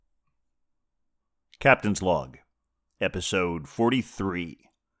Captain's Log, Episode 43.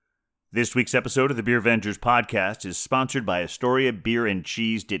 This week's episode of the Beer Vengers podcast is sponsored by Astoria Beer and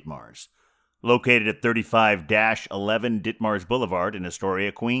Cheese Ditmars, located at 35-11 Ditmars Boulevard in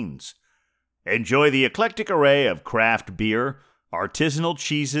Astoria, Queens. Enjoy the eclectic array of craft beer, artisanal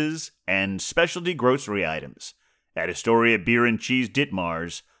cheeses, and specialty grocery items at Astoria Beer and Cheese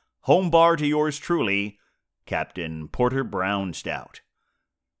Ditmars, home bar to yours truly, Captain Porter Brown Stout.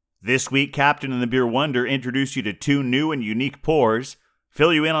 This week, Captain and the Beer Wonder introduce you to two new and unique pours,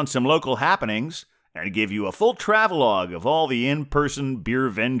 fill you in on some local happenings, and give you a full travelogue of all the in-person beer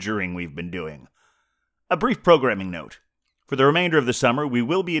vengering we've been doing. A brief programming note. For the remainder of the summer, we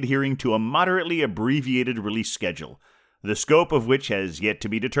will be adhering to a moderately abbreviated release schedule, the scope of which has yet to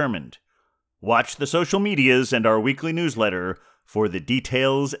be determined. Watch the social medias and our weekly newsletter for the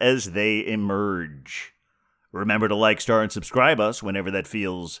details as they emerge. Remember to like, star, and subscribe us whenever that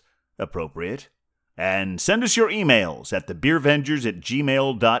feels appropriate. And send us your emails at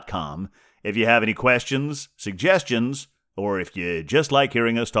thebeervengers@gmail.com if you have any questions, suggestions, or if you just like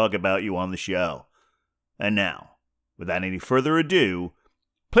hearing us talk about you on the show. And now, without any further ado,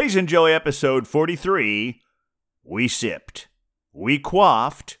 please enjoy episode 43. We sipped, we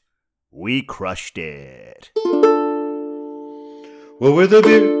quaffed, we crushed it. Well, we're the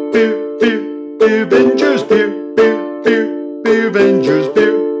beer vengers, beer vengers, beer vengers.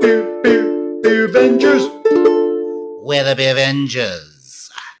 We're the Beer Vengers.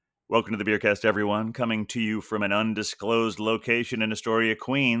 Welcome to the Beercast, everyone. Coming to you from an undisclosed location in Astoria,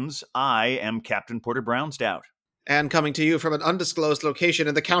 Queens, I am Captain Porter Brown Stout. And coming to you from an undisclosed location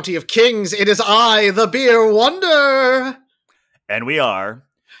in the County of Kings, it is I, the Beer Wonder. And we are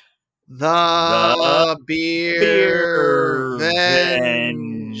The Beer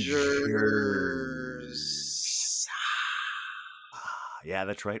Vengers. Yeah,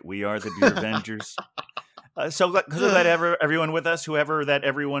 that's right. We are the Beer Vengers. So glad everyone with us, whoever that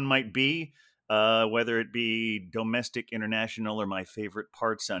everyone might be, whether it be domestic, international, or my favorite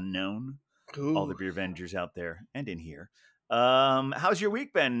parts unknown. Ooh. All the Beer Vengers out there and in here. How's your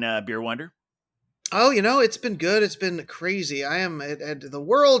week been, Beer Wonder? Oh, it's been good. It's been crazy. I am the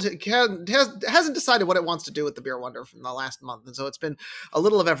world hasn't decided what it wants to do with the Beer Wonder from the last month, and so it's been a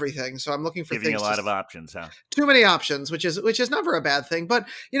little of everything. So I'm looking for Giving things. A lot of options, huh? Too many options, which is never a bad thing. But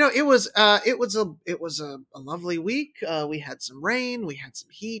it was a lovely week. We had some rain, we had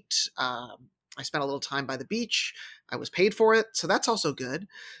some heat. I spent a little time by the beach. I was paid for it, so that's also good.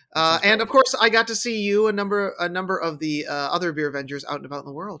 And of course, I got to see you a number of the other Beer Vengers out and about in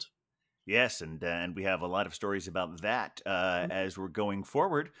the world. Yes, and we have a lot of stories about that as we're going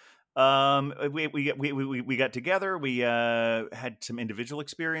forward. We got together. We had some individual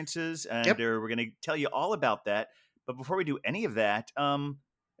experiences, and Yep. we're going to tell you all about that. But before we do any of that,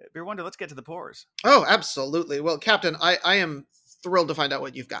 Beer Wonder, let's get to the pours. Oh, absolutely. Well, Captain, I am thrilled to find out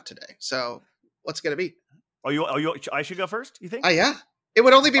what you've got today. So, what's it going to be? I should go first. You think? Yeah. It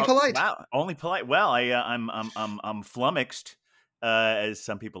would only be polite. Wow, only polite. Well, I'm flummoxed. As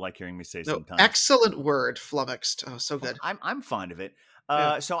some people like hearing me say sometimes. Excellent word, flummoxed. Oh, so good. I'm fond of it.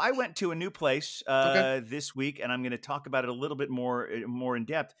 Yeah. So I went to a new place this week, and I'm going to talk about it a little bit more in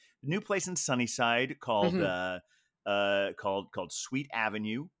depth. A new place in Sunnyside called Sweet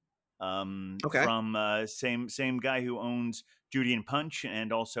Avenue. From same guy who owns Judy and Punch,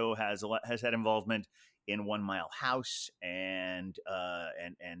 and also has had involvement in 1 Mile House and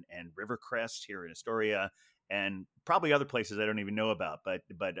Rivercrest here in Astoria. And probably other places I don't even know about, but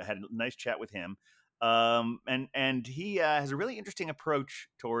I had a nice chat with him. And he has a really interesting approach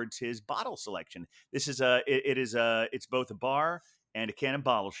towards his bottle selection. This is it's both a bar and a can and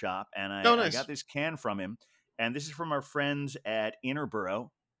bottle shop. And I got this can from him, and this is from our friends at Innerborough.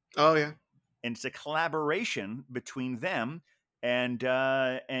 Oh yeah. And it's a collaboration between them and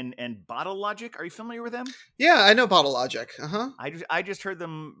Bottle Logic. Are you familiar with them? Yeah, I know Bottle Logic. I just heard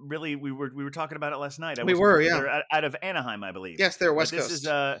them. Really, we were talking about it last night. They're out of Anaheim, I believe. Yes, they're West Coast.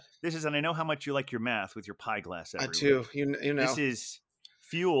 This is, and I know how much you like your math with your pie glass. I do. You know. This is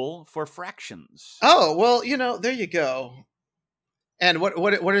Fuel for Fractions. Oh well, there you go. And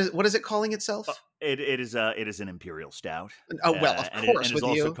what is it calling itself? It is an imperial stout. Oh well, of course. And with it's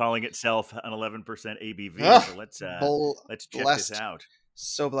also you calling itself an 11% ABV. So let's check this out.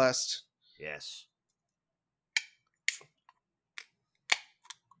 So blessed. Yes.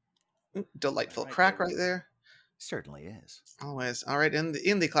 Delightful crack right there. Certainly is. Always. All right, in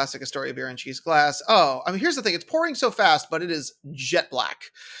the classic Astoria beer and cheese glass. Oh, I mean, here's the thing: it's pouring so fast, but it is jet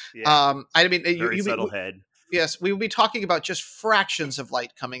black. Yeah. Very subtle head. Yes, we will be talking about just fractions of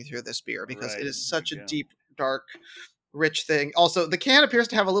light coming through this beer because it is such a deep, dark, rich thing. Also, the can appears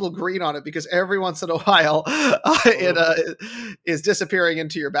to have a little green on it because every once in a while it is disappearing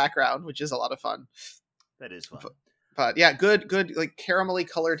into your background, which is a lot of fun. That is fun. But yeah, good, like caramelly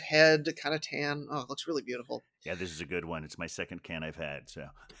colored head, kind of tan. Oh, it looks really beautiful. Yeah, this is a good one. It's my second can I've had, so.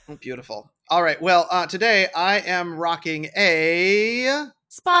 Beautiful. All right. Well, today I am rocking a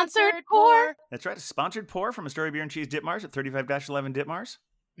Sponsored pour. That's right. A sponsored pour from Astoria Beer and Cheese Ditmars at 35-11 Ditmars.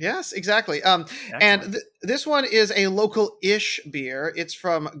 Yes, exactly. Excellent. And this one is a local-ish beer. It's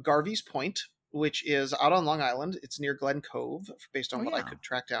from Garvey's Point, which is out on Long Island. It's near Glen Cove, based on what I could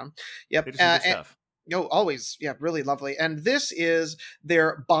track down. Yep. It is some good stuff. Oh, always. Yeah, really lovely. And this is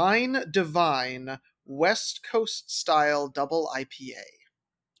their Bine Divine West Coast style double IPA.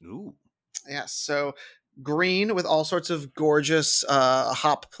 Ooh. Yes. So green with all sorts of gorgeous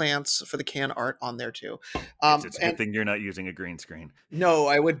hop plants for the can art on there too. It's a good thing you're not using a green screen. No,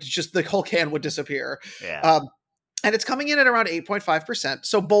 I would just, the whole can would disappear. Yeah. And it's coming in at around 8.5%.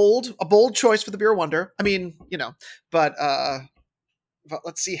 So a bold choice for the beer wonder. I mean, but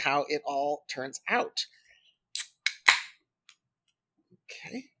let's see how it all turns out.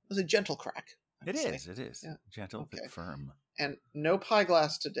 Okay. It was a gentle crack. It is. Yeah. Gentle but firm. And no pie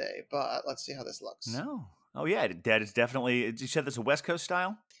glass today, but let's see how this looks. No. Oh, yeah. That is definitely, you said that's a West Coast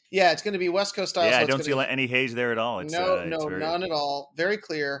style? Yeah, it's going to be West Coast style. Yeah, so I don't see any haze there at all. It's, none at all. Very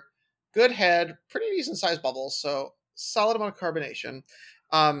clear. Good head. Pretty decent sized bubbles. So solid amount of carbonation.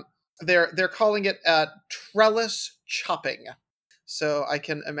 They're calling it trellis chopping. So I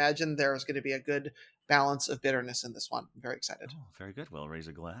can imagine there's going to be a good balance of bitterness in this one. I'm very excited. Oh, very good. Well, raise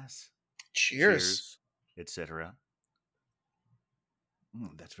a glass. Cheers. Etc.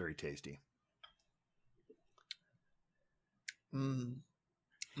 That's very tasty.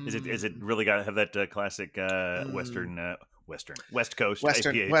 Is it really got to have that classic West Coast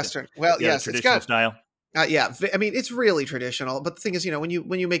IPA? Well, yes, traditional style. Yeah, I mean it's really traditional. But the thing is, when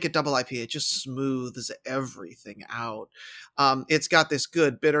you make it double IPA, it just smooths everything out. It's got this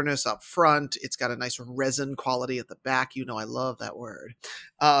good bitterness up front. It's got a nice resin quality at the back. I love that word.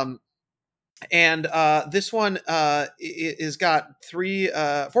 And this one is got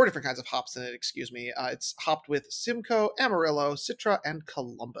 4 different kinds of hops in it. Excuse me. It's hopped with Simcoe, Amarillo, Citra, and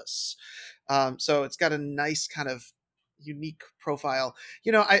Columbus. So it's got a nice kind of unique profile.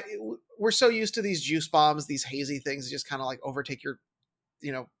 We're so used to these juice bombs, these hazy things, that just kind of like overtake your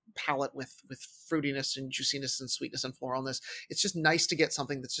palate with fruitiness and juiciness and sweetness and floralness. It's just nice to get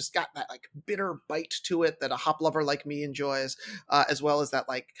something that's just got that like bitter bite to it that a hop lover like me enjoys, as well as that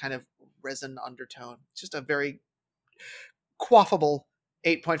like kind of resin undertone. It's just a very quaffable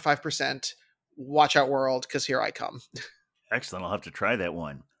 8.5%. Watch out, world, because here I come. Excellent. I'll have to try that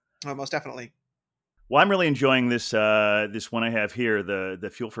one. Oh, most definitely. Well, I'm really enjoying this one I have here,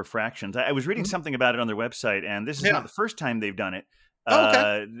 the Fuel for Fractions. I was reading something about it on their website, and this is not the first time they've done it.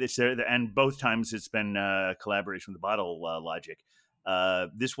 Okay. And both times it's been collaboration with Bottle Logic.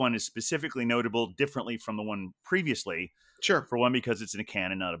 This one is specifically notable differently from the one previously. Sure. For one, because it's in a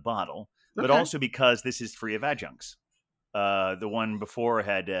can and not a bottle, but Okay. also because this is free of adjuncts. The one before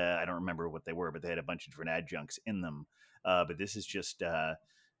had, I don't remember what they were, but they had a bunch of different adjuncts in them. But this is just,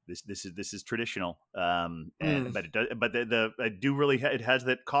 this is traditional. But it does, but I do really, it has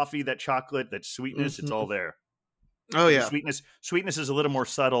that coffee, that chocolate, that sweetness. It's all there. Oh yeah. Sweetness is a little more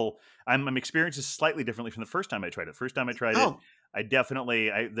subtle. I'm experiencing this slightly differently from the first time I tried it. First time I tried it, I definitely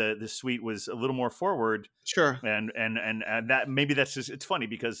the sweet was a little more forward. Sure. And that maybe that's just, it's funny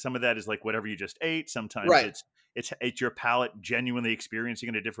because some of that is like whatever you just ate. Sometimes it's your palate genuinely experiencing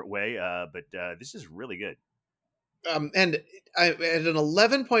it a different way. But this is really good. And at an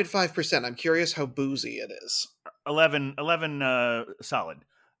 11.5%, I'm curious how boozy it is. 11 solid.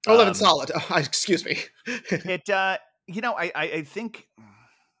 11 solid. Oh, excuse me. It I think,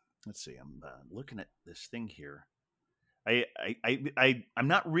 let's see, I'm looking at this thing here. I'm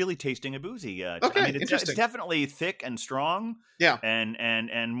not really tasting a boozy. Okay, I mean, it's interesting. definitely thick and strong. Yeah.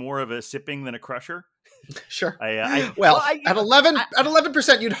 And more of a sipping than a crusher. Sure. At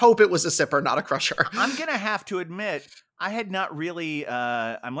 11%, you'd hope it was a sipper, not a crusher. I'm gonna have to admit, I had not really.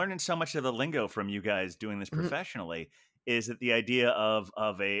 I'm learning so much of the lingo from you guys doing this professionally. Is that the idea of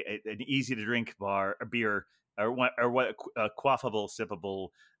an easy to drink beer, or what a quaffable, sippable,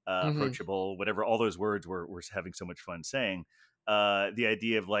 approachable, whatever, all those words we're having so much fun saying. The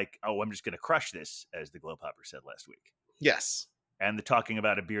idea of like, oh, I'm just going to crush this, as the Glow Popper said last week. Yes. And the talking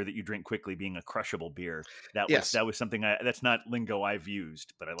about a beer that you drink quickly being a crushable beer. That was something that's not lingo I've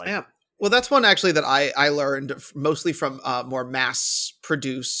used, but I like it. Well, that's one actually that I learned mostly from more mass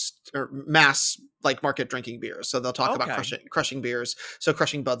produced or mass like market drinking beers. So they'll talk about Okay. crushing beers, so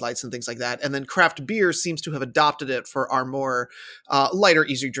crushing Bud Lights and things like that. And then craft beer seems to have adopted it for our more lighter,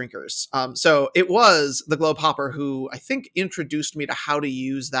 easy drinkers. So it was the Globe Hopper who I think introduced me to how to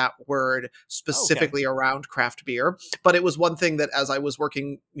use that word Okay. specifically around craft beer. But it was one thing that as I was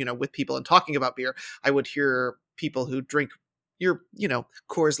working, with people and talking about beer, I would hear people who drink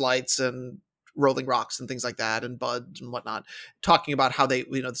Coors Lights and Rolling Rocks and things like that, and Bud and whatnot, talking about how they,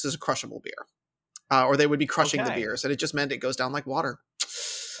 this is a crushable beer, or they would be crushing the Okay. beers, and it just meant it goes down like water.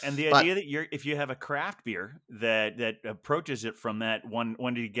 And the But idea that if you have a craft beer that approaches it from that one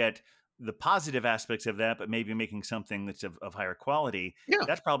to get the positive aspects of that, but maybe making something that's of higher quality, yeah,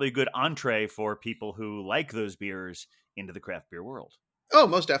 that's probably a good entree for people who like those beers into the craft beer world. oh,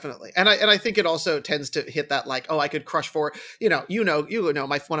 most definitely, and I think it also tends to hit that like, oh, I could crush for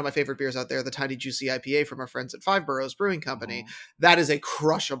my one of my favorite beers out there, the Tiny Juicy IPA from our friends at Five Boroughs Brewing Company. Mhm. That is a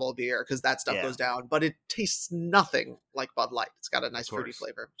crushable beer because that stuff Yeah, goes down, but it tastes nothing like Bud Light. It's got a of nice fruity course.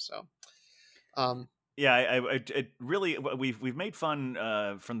 flavor. So, um, Yeah, it really we've made fun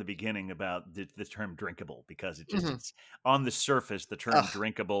from the beginning about the term drinkable because mhm. it's on the surface the term Ugh.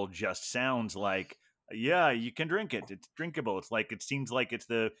 drinkable just sounds like yeah you can drink it, it's drinkable, it seems like it's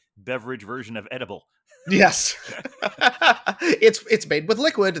the beverage version of edible. Yes. It's made with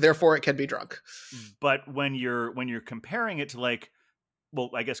liquid, therefore it can be drunk. But when you're comparing it to like, well,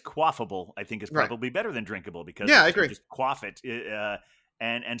 I guess quaffable, I think is Right. probably better than drinkable because Yeah, I it's you agree. just quaff it.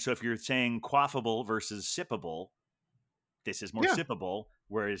 And so if you're saying quaffable versus sippable, this is more Yeah, sippable,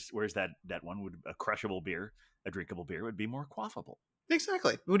 whereas that one would a crushable beer, a drinkable beer would be more quaffable,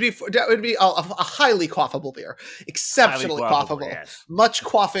 exactly. It would be a highly quaffable beer. highly Exceptionally quaffable. quaffable. Yes, Much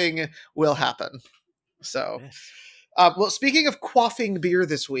quaffing will happen. So, yes. well, speaking of quaffing beer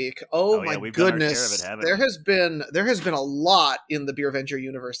this week, oh Oh my yeah, we've done our share of it, goodness, haven't there we? has been there has been a lot in the Beer Avenger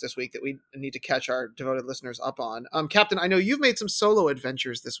universe this week that we need to catch our devoted listeners up on. Captain, I know you've made some solo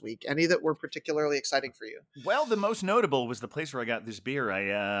adventures this week. Any that were particularly exciting for you? Well, the most notable was the place where I got this beer.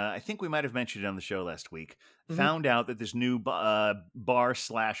 I think we might have mentioned it on the show last week. Hmm. Found out that this new bar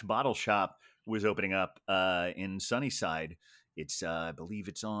slash bottle shop was opening up in Sunnyside. It's I believe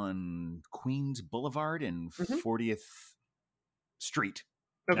it's on Queens Boulevard and Hmm. 40th Street,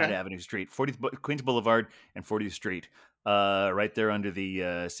 not Okay. Avenue Street, 40th Queens Boulevard and 40th Street, right there under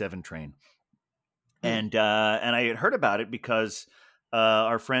the 7 train. Hmm. And I had heard about it because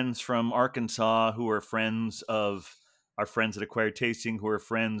our friends from Arkansas, who are friends of our friends at Acquired Tasting, who are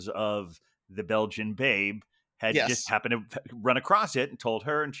friends of the Belgian Babe, had just Yes. happened to run across it and told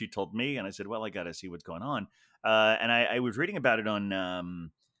her, and she told me, and I said, "Well, I got to see what's going on." And I was reading about it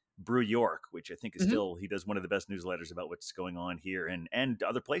on Brew York, which I think is Hmm. still he does one of the best newsletters about what's going on here and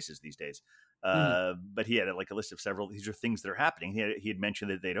other places these days. Hmm. But he had like a list of several. These are things that are happening. He had mentioned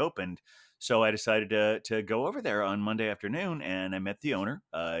that they'd opened, so I decided to go over there on Monday afternoon, and I met the owner,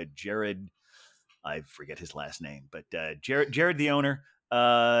 Jared. I forget his last name, but Jared, the owner.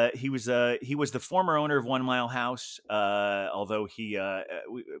 He was the former owner of 1 Mile House. Although we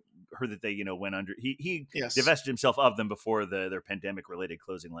heard that they went under. He Yes. divested himself of them before their pandemic related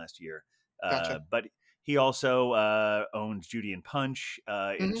closing last year. Gotcha. But he also owns Judy and Punch in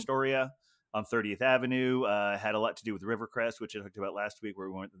Hmm. Astoria on 30th Avenue. Had a lot to do with Rivercrest, which I talked about last week, where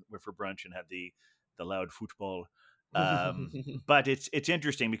we went for brunch and had the loud football. But it's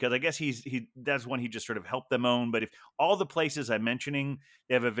interesting because I guess that's one he just sort of helped them own. But if all the places I'm mentioning,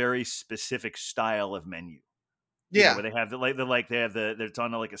 they have a very specific style of menu, Yeah. where they have they have it's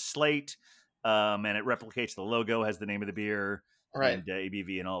on like a slate, and it replicates the logo, has the name of the beer Right. and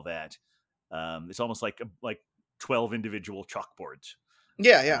ABV and all that. It's almost like 12 individual chalkboards.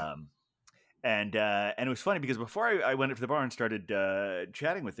 Yeah. Yeah. Um, and it was funny because before I went up to the bar and started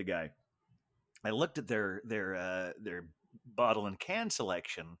chatting with the guy, I looked at their bottle and can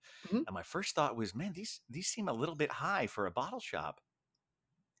selection, Mhm. and my first thought was, man, these seem a little bit high for a bottle shop.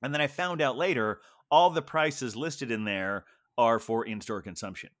 And then I found out later all the prices listed in there are for in-store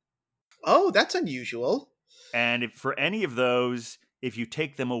consumption. Oh, that's unusual. And if for any of those, if you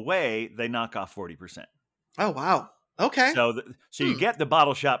take them away, they knock off 40%. Oh, wow. Okay. So you Hmm. get the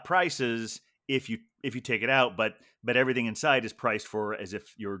bottle shop prices if you take it out, but everything inside is priced for as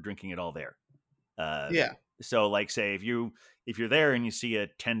if you're drinking it all there. Uh, Yeah. so like say if you're there and you see a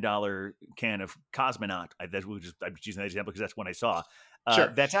 $10 can of Cosmonaut, I'm just using that example because that's one I saw. Sure.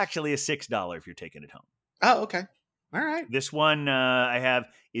 That's actually a $6 if you're taking it home. Oh, okay. All right. This one I have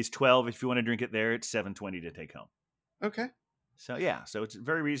is 12 if you want to drink it there. It's $7.20 to take home. Okay. So yeah, so it's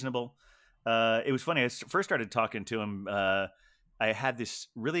very reasonable. It was funny. First started talking to him. I had this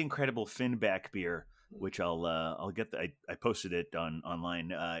really incredible Finback beer, which I'll get. I posted it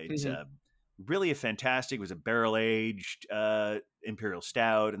online. It's Mhm. really a fantastic. It was a barrel aged imperial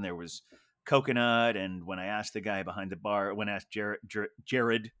stout, and there was coconut. And when I asked the guy behind the bar, when I asked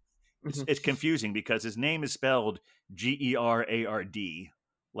Jared, Mhm. it's confusing because his name is spelled Gerard,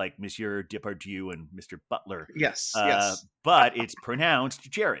 like Monsieur Depardieu and Mr. Butler, Yes, yes. but it's pronounced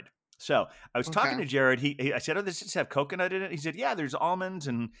Jared. So I was talking Okay. to Jared. I said, "Oh, does this have coconut in it?" He said, "Yeah, there's almonds."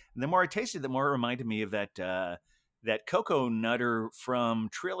 And the more I tasted, the more it reminded me of that cocoa nutter from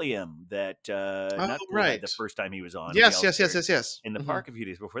Trillium that Oh, Nutpool had right. the first time he was on. We Yes, all yes, yes, shared yes, yes. in the Mhm. park a few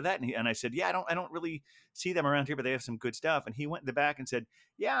days before that, and I said, "Yeah, I don't really see them around here, but they have some good stuff." And he went in the back and said,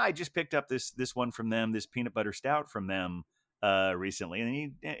 "Yeah, I just picked up this one from them, this peanut butter stout from them recently,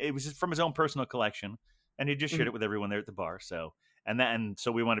 and it was just from his own personal collection, and he just shared Mhm. it with everyone there at the bar." So and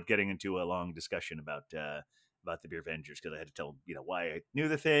so we wound up getting into a long discussion about the Beer Vengers because I had to tell why I knew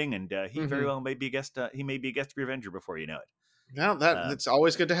the thing, and he very Mhm. well may be a guest. He may be a guest Beer Venger before you know it. No, Uh, it's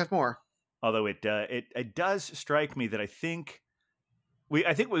always good to have more. Although it does strike me that I think we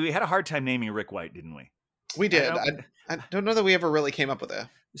had a hard time naming Rick White, didn't we? We I did. don't. I don't know that we ever really came up with a.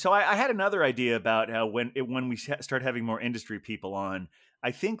 So I had another idea about how when we start having more industry people on,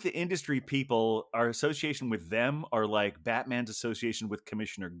 I think the industry people, our association with them are like Batman's association with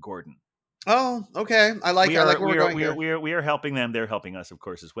Commissioner Gordon. Oh, okay. We I like are where we're we are going we are here. we are we are helping them. They're helping us, of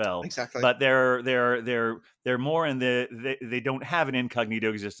course, as well. Exactly. But they're more in they don't have an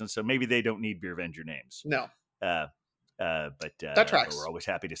incognito existence, so maybe they don't need Beer Venger names. No, Uh, that but we're tracks. always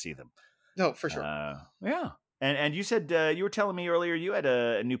happy to see them. No, for sure. Yeah. And you said you were telling me earlier you had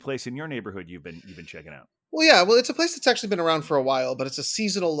a new place in your neighborhood you've been checking out. Well, yeah. Well, it's a place that's actually been around for a while, but it's a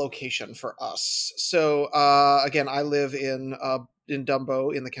seasonal location for us. So, again, I live in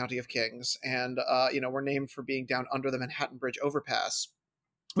Dumbo in the County of Kings, and we're named for being down under the Manhattan Bridge overpass,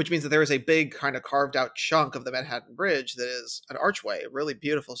 which means that there is a big kind of carved out chunk of the Manhattan Bridge that is an archway, a really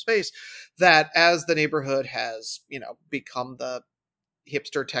beautiful space that as the neighborhood has, become the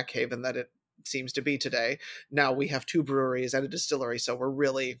hipster tech haven that it seems to be today. Now we have two breweries and a distillery, so we're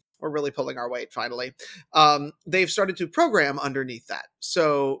really pulling our weight finally. They've started to program underneath that.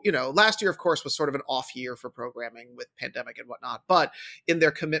 So, last year, of course, was sort of an off year for programming with pandemic and whatnot. But in their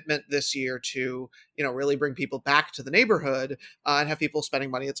commitment this year to, really bring people back to the neighborhood and have people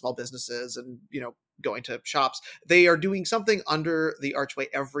spending money at small businesses and, going to shops, they are doing something under the archway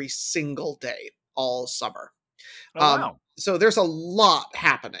every single day all summer. Oh wow. So there's a lot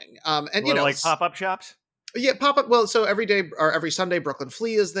happening. And Little like pop-up shops? yeah, pop up. Well, so every day or every Sunday, Brooklyn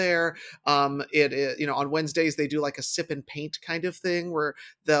Flea is there. On Wednesdays they do like a sip and paint kind of thing where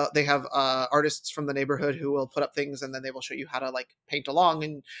they have artists from the neighborhood who will put up things and then they will show you how to like paint along.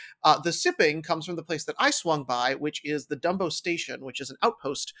 And the sipping comes from the place that I swung by, which is the Dumbo Station, which is an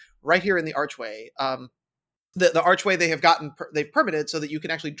outpost right here in the archway. The archway they've permitted so that you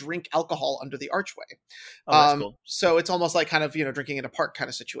can actually drink alcohol under the archway. Oh, that's cool. So it's almost like kind of drinking in a park kind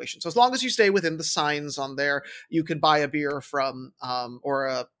of situation. So as long as you stay within the signs on there, you can buy a beer from or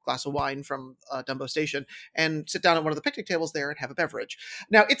a glass of wine from Dumbo Station and sit down at one of the picnic tables there and have a beverage.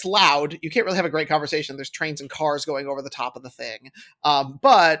 Now it's loud; you can't really have a great conversation. There's trains and cars going over the top of the thing.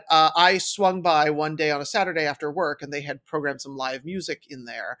 But I swung by one day on a Saturday after work, and they had programmed some live music in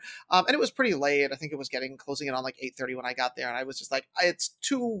there, and it was pretty late. I think it was getting closing in on like 8:30 when I got there, and I was just like, it's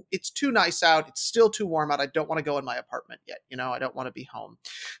too nice out. It's still too warm out. I don't want to go in my apartment yet. I don't want to be home.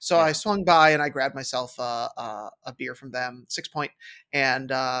 So I Yeah. swung by and I grabbed myself a beer from them, 6 Point,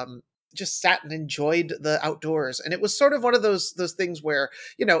 and just sat and enjoyed the outdoors. And it was sort of one of those things where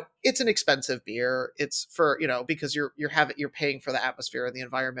it's an expensive beer. It's for because you're paying for the atmosphere and the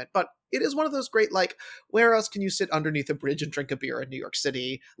environment, but it is one of those great, like, where else can you sit underneath a bridge and drink a beer in New York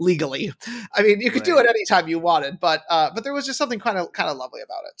City legally? I mean, you could do Right. it anytime you wanted, but there was just something kind of lovely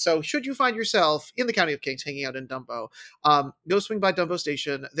about it. So should you find yourself in the County of Kings hanging out in Dumbo, go swing by Dumbo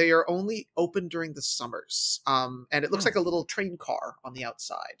Station. They are only open during the summers, and it looks Hmm. like a little train car on the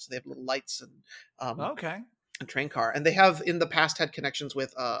outside. So they have little lights and Okay. a train car, and they have in the past had connections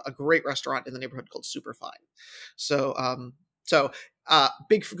with a great restaurant in the neighborhood called Superfine. So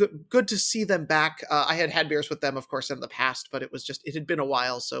good to see them back. I had beers with them, of course, in the past, but it had been a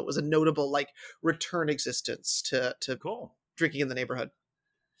while, so it was a notable like return existence to Cool. drinking in the neighborhood.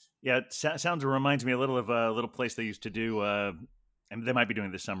 Yeah, it reminds me a little of a little place they used to do. And they might be doing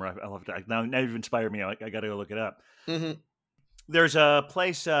it this summer. I'll have to now you've inspired me. I got to go look it up. Mm-hmm. There's a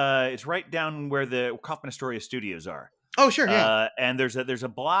place. It's right down where the Kaufman Astoria Studios are. Oh, sure, yeah. And there's a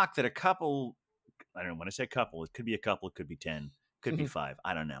block that a couple. I don't know when I say couple. It could be a couple. It could be 10. could be Mhm. 5.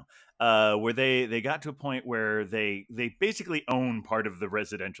 I don't know. Where they got to a point where they basically own part of the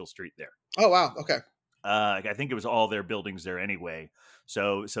residential street there. Oh wow. Okay. I think it was all their buildings there anyway.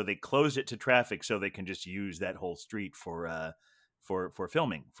 So they closed it to traffic so they can just use that whole street for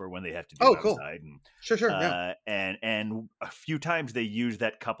filming for when they have to do Oh cool. outside and Sure. Sure. Yeah. and a few times they use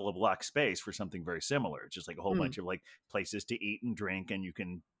that couple of block space for something very similar. It's just like a whole Hmm. bunch of like places to eat and drink, and you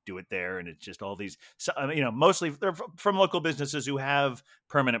can do it there. And it's just all these, so, mostly they're from local businesses who have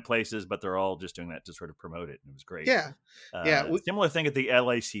permanent places, but they're all just doing that to sort of promote it. And it was great. Yeah. Yeah. Similar thing at the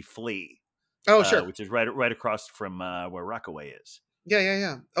LAC Flea, Oh sure. which is right across from where Rockaway is. Yeah, yeah,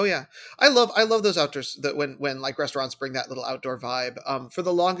 yeah. Oh yeah. I love those outdoors that when like restaurants bring that little outdoor vibe. For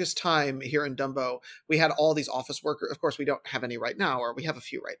the longest time here in Dumbo, we had all these office workers. Of course, we don't have any right now, or we have a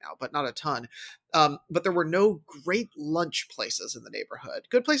few right now, but not a ton. But there were no great lunch places in the neighborhood.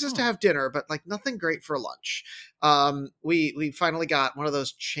 Good places to Hmm. have dinner, but like nothing great for lunch. We finally got one of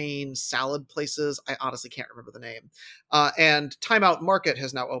those chain salad places. I honestly can't remember the name. And Time Out Market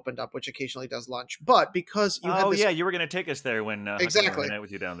has now opened up, which occasionally does lunch. But because you had Oh this yeah, you were going to take us there when Huck and I were exactly. hanging out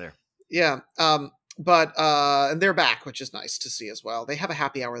with you down there. Yeah. But and they're back, which is nice to see as well. They have a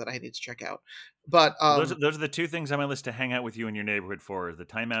happy hour that I need to check out. But Well, those are the two things on my list to hang out with you in your neighborhood for: the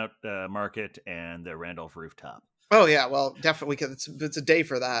Timeout Market and the Randolph Rooftop. oh yeah, well definitely it's a day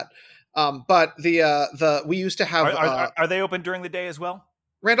for that. But the we used to Are, have are are are they open during the day as well?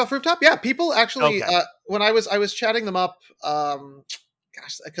 Randolph Rooftop. Yeah, people actually Okay. when I was chatting them up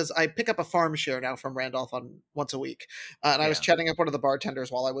gosh, because I pick up a farm share now from Randolph on once a week, and I was Yeah. chatting up one of the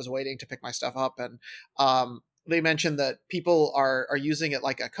bartenders while I was waiting to pick my stuff up, and they mentioned that people are using it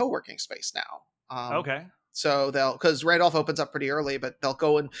like a co-working space now. Okay. So they'll because Randolph opens up pretty early, but they'll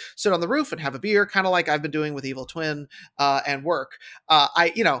go and sit on the roof and have a beer, kind of like I've been doing with Evil Twin, and work.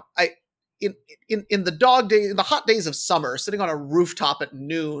 I you know I. In the in the hot days of summer, sitting on a rooftop at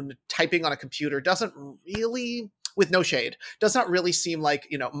noon, typing on a computer doesn't really, with no shade, does not really seem like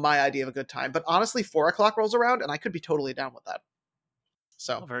my idea of a good time. But honestly, 4 o'clock rolls around, and I could be totally down with that.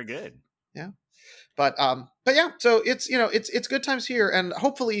 So Oh, very good. yeah, but yeah, so it's it's good times here, and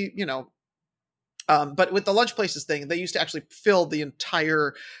hopefully but with the lunch places thing, they used to actually fill the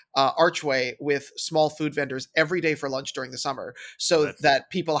entire archway with small food vendors every day for lunch during the summer, Well, so that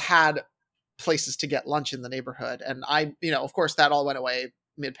people had places to get lunch in the neighborhood. And of course, that all went away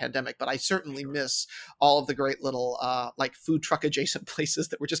mid-pandemic, but I certainly sure. miss all of the great little like food truck adjacent places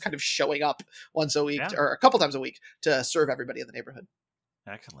that were just kind of showing up once a week Yeah. or a couple times a week to serve everybody in the neighborhood.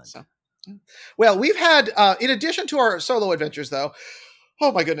 Excellent. So, yeah. Well, we've had in addition to our solo adventures, though.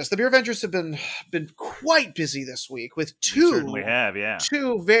 Oh my goodness, the Beer Ventures have been quite busy this week with We certainly have. Yeah.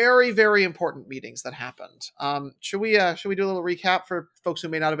 two very very important meetings that happened. Should we do a little recap for folks who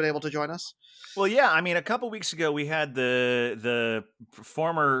may not have been able to join us? Well, yeah. I mean, a couple weeks ago we had the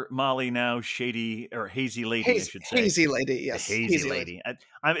former Molly, now shady or hazy lady, I should say. Hazy Lady, The yes, hazy Hazy Lady.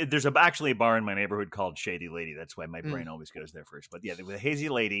 lady. There's actually a bar in my neighborhood called Shady Lady. That's why my Mm, brain always goes there first. But yeah, the hazy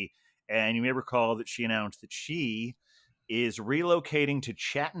lady, and you may recall that she announced that she is relocating to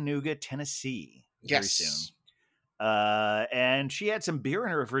Chattanooga, Tennessee, very soon. yes. And she had some beer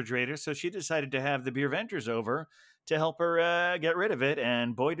in her refrigerator, so she decided to have the beer ventures over to help her get rid of it.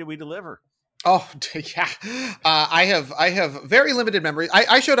 And boy, did we deliver! Oh yeah, I have very limited memory.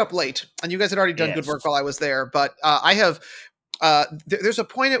 I showed up late, and you guys had already done good Yes, work while I was there. But I have there's a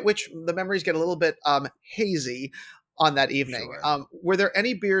point at which the memories get a little bit hazy on that evening. sure. Were there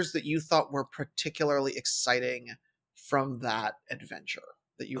any beers that you thought were particularly exciting from that adventure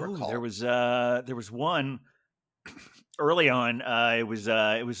that you Oh, recall? there was one early on. It was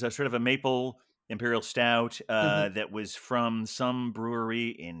a sort of a maple imperial stout Hmm. that was from some brewery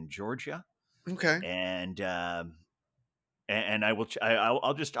in Georgia, Okay. and and I will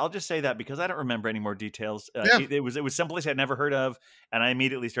I'll just say that because I don't remember any more details. Yeah. It was someplace I'd never heard of, and I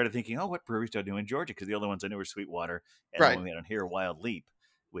immediately started thinking, oh, what breweries do I do in Georgia? Because the other ones I knew were Sweetwater, and the Right. one we had on here, Wild Leap,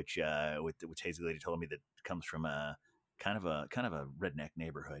 which which Hazy Lady told me that comes from a kind of a redneck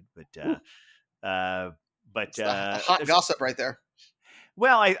neighborhood, Ooh, uh, it's the hot gossip right there.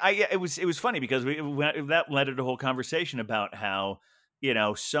 well, it was funny because that led to a whole conversation about how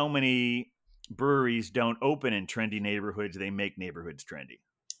so many breweries don't open in trendy neighborhoods; they make neighborhoods trendy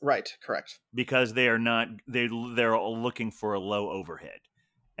Right. Correct. because they are not they're all looking for a low overhead.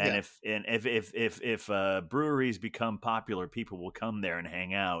 And Yeah. if breweries become popular, people will come there and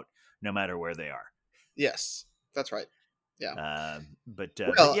hang out no matter where they are. Yes. That's right. Yeah. But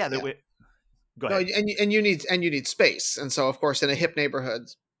Well, yeah, yeah. go No, ahead. and you need space, and so of course in a hip neighborhood,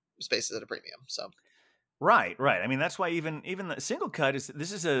 space is at a premium. So Right, right. I mean, that's why even the single cut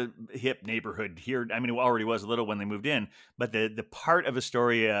this is a hip neighborhood here. I mean, it already was a little when they moved in, but the part of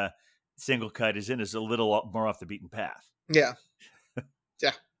Astoria single cut is a little more off the beaten path. Yeah.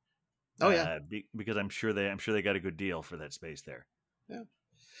 Yeah. Oh yeah. Because I'm sure they got a good deal for that space there. Yeah.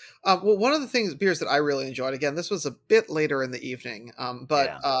 Well, one of the beers that I really enjoyed, again, this was a bit later in the evening, but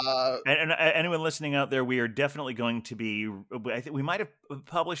Yeah. And anyone listening out there, we are definitely going to be. I think we might have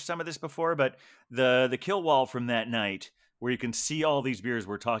published some of this before, but the kill wall from that night, where you can see all these beers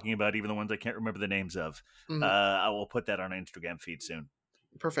we're talking about, even the ones I can't remember the names of. mhm. I will put that on our Instagram feed soon.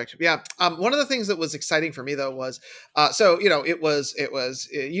 Perfect. Yeah. One of the things that was exciting for me though was, so it was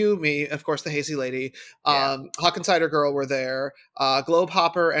you, me, of course, the Hazy Lady, Yeah. Hawk and Cider Girl were there, Globe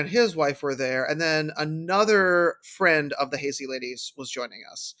Hopper and his wife were there, and then another friend of the Hazy Ladies was joining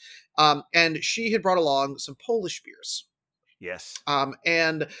us, and she had brought along some Polish beers. Yes.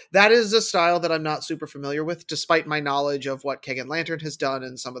 And that is a style that I'm not super familiar with, despite my knowledge of what Keg and Lantern has done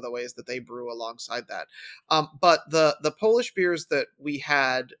and some of the ways that they brew alongside that. But the Polish beers that we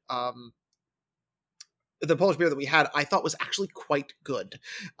had, the Polish beer that we had, I thought was actually quite good.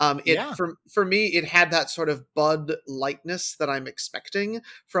 It Yeah. for me, it had that sort of bud lightness that I'm expecting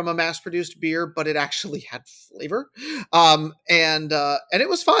from a mass produced beer, but it actually had flavor, and it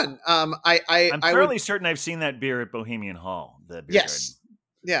was fun. I'm I would fairly certain I've seen that beer at Bohemian Hall, the beer garden. Yes.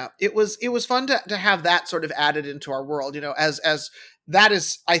 Yeah, it was fun to have that sort of added into our world, as that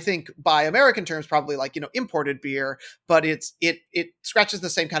is, I think, by American terms, probably like, imported beer, but it scratches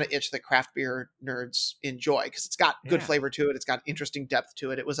the same kind of itch that craft beer nerds enjoy because it's got good Yeah. flavor to it, it's got interesting depth to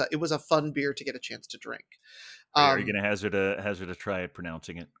it. It was a fun beer to get a chance to drink. Are you Um, going to hazard a try at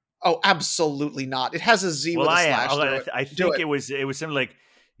pronouncing it? oh, absolutely not. It has a Z Well, with a I am. slash through it. I Do think it. it was something like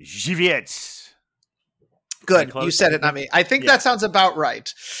Żywiec. Am I Good. You close? said I it, not think. me. I think Yeah. that sounds about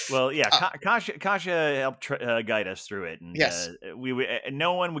right. Well, yeah. Uh, Kasha helped guide us through it, and yes.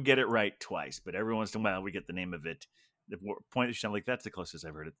 no one would get it right twice, but every once in a while we get the name of it. The point is, I'm like, that's the closest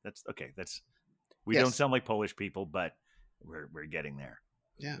I've heard it. That's okay. We don't Yes. sound like Polish people, but we're getting there.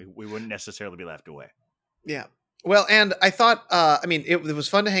 Yeah. We wouldn't necessarily be left away. Yeah. Well, and I thought, it was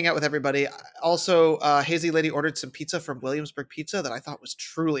fun to hang out with everybody. Also, Hazy Lady ordered some pizza from Williamsburg Pizza that I thought was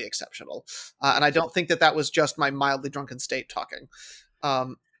truly exceptional. And I don't think that was just my mildly drunken state talking.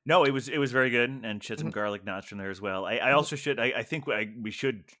 Um, No, it was very good, and she had some mhm, garlic knots from there as well. I mhm, also should I think we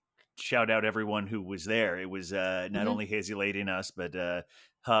should shout out everyone who was there. It was not mhm, only Hazy Lady and us, but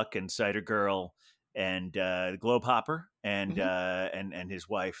Huck and Cider Girl and Globe Hopper mhm, and his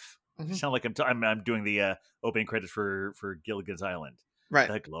wife. I mhm. sound like I'm doing the opening credits for Gilligan's Island. Right.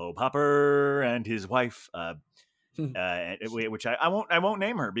 The Globe Hopper and his wife. Mhm. Which I won't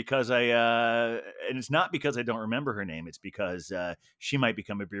name her because and it's not because I don't remember her name. It's because she might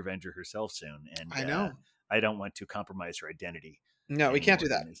become a beer venger herself soon, and I know. I don't want to compromise her identity No, we any can't more do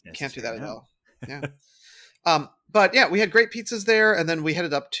that. than is Can't do necessary. that at No. all. Yeah. But yeah, we had great pizzas there, and then we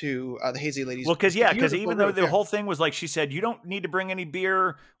headed up to the Hazy Ladies' Well, because beautiful even though roof. the Yeah. whole thing was like she said, you don't need to bring any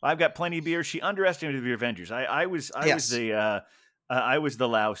beer. I've got plenty of beer. She underestimated the beer vengers. Yes. I was the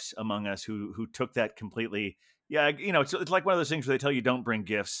louse among us who took that completely. Yeah, it's like one of those things where they tell you don't bring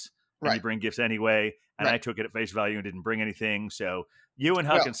gifts, and you Right. bring gifts anyway. And I Right. took it at face value and didn't bring anything. So you and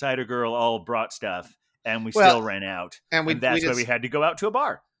Huck Well. and Cider Girl all brought stuff, and we Well, still ran out, and and we that's why did. we had to go out to a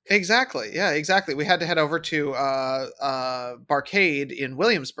bar. Exactly. Yeah, exactly. We had to head over to Barcade in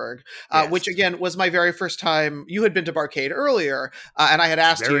Williamsburg, which Yes, again was my very first time. You had been to Barcade earlier, and I had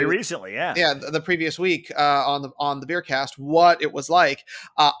asked very you, recently. Yeah. yeah, the previous week on the beer cast, what it was like.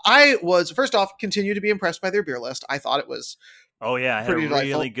 I was first off continue to be impressed by their beer list. I thought it was Oh yeah, I had a pretty really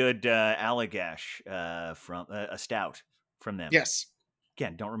delightful. good Allagash from a stout from them. Yes,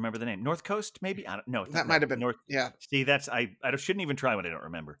 Again, don't remember the name. North Coast, maybe. I don't. No, it's not. that might No, have been. North. Yeah, See, that's I shouldn't even try when I don't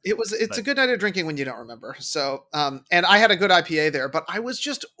remember. it's a But good night of drinking when you don't remember. So and I had a good IPA there, but it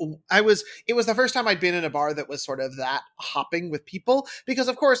was the first time I'd been in a bar that was sort of that hopping with people, because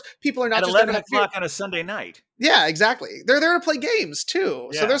of course people are at not just there to 11 have beer. o'clock on a Sunday night. Yeah, exactly, they're there to play games too,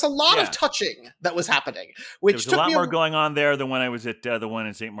 so Yeah, there's a lot of yeah. touching that was happening, There which was a took lot me more going on there than when I was at the one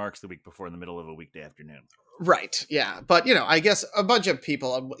in St. Mark's the week before in the middle of a weekday afternoon. right. Yeah, but I guess a bunch of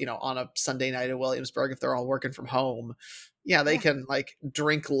people, on a Sunday night in Williamsburg, if they're all working from home, yeah, they Yeah, can like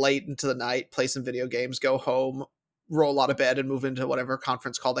drink late into the night, play some video games, go home, roll out of bed, and move into whatever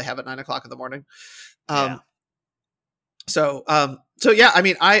conference call they have at 9 o'clock in the morning. yeah, Um, so yeah, I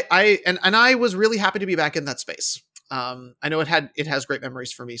mean, and I was really happy to be back in that space. I know it has great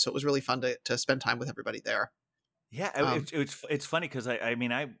memories for me, so it was really fun to spend time with everybody there. yeah. Um, It's funny because I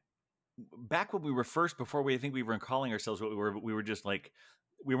mean I back when we were first before we I think we were calling ourselves what we were just like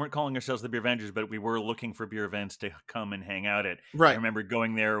we weren't calling ourselves the Beer Avengers, but we were looking for beer events to come and hang out at. I Right. remember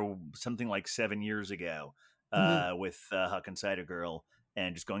going there something like 7 years ago Mhm. with Huck and Cider Girl,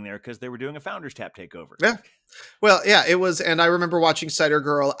 and just going there because they were doing a Founders Tap takeover. Yeah. Well, yeah, it was, and I remember watching Cider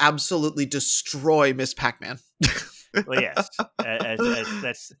Girl absolutely destroy Miss Pac-Man. Well, yes,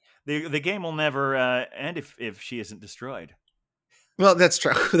 that's the game will never end if she isn't destroyed. Well, that's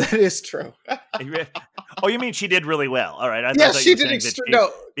true. That is true. Oh, you mean she did really well? All right, I Yes, thought she you were did. saying that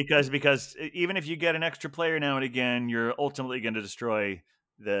No, because even if you get an extra player now and again, you're ultimately going to destroy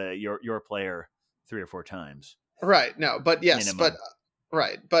your player 3 or 4 times right. No, but yes, but minimum.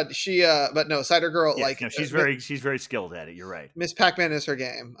 right. But she, but no, Cider Girl, Yes, like no, she's very skilled at it. You're right. Miss Pac-Man is her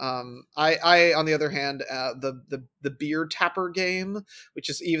game. I on the other hand, the beer tapper game, which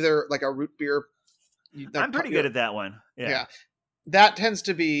is either like a root beer. I'm pretty good at that one. Yeah. Yeah, that tends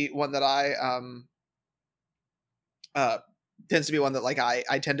to be one that uh tends to be one that like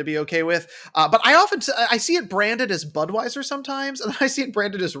I tend to be okay with. But I often I see it branded as Budweiser sometimes, and I see it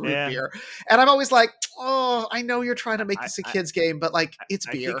branded as root Yeah. beer, and I'm always like, oh, I know you're trying to make I, this a I kids game, but like it's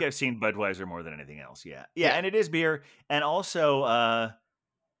I think beer. I've seen Budweiser more than anything else. Yeah. Yeah, Yeah. and it is beer, and also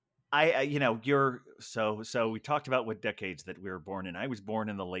you know, so we talked about what decades that we were born in. I was born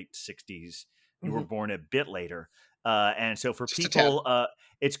in the late 60s. You were Mhm. born a bit later. And so for Just a tad. people,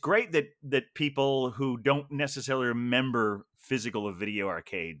 it's great that people who don't necessarily remember physical of video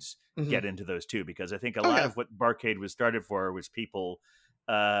arcades Mhm. get into those too, because I think a Oh lot yeah. of what Barcade was started for was people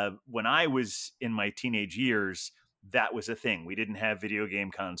when I was in my teenage years, that was a thing. We didn't have video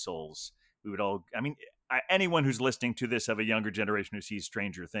game consoles. We would all, I mean, anyone who's listening to this of a younger generation who sees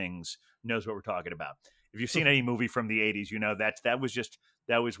Stranger Things knows what we're talking about. If you've seen any movie from the 80s, you know that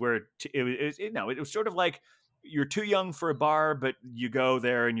was where it was sort of like you're too young for a bar, but you go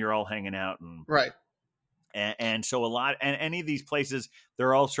there and you're all hanging out Right. and so a lot and any of these places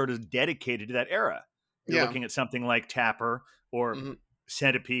they're all sort of dedicated to that era. You're Yeah. looking at something like Tapper or Mhm.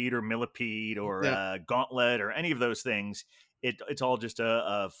 Centipede or Millipede or Yeah. Gauntlet or any of those things. It's all just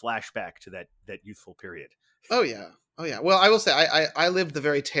a flashback to that youthful period. Oh yeah. Oh yeah. Well, I will say I lived the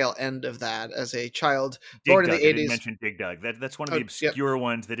very tail end of that as a child Dig born in the Dug. I didn't 80s. mention Dig Dug. That's one of Oh, the yep. obscure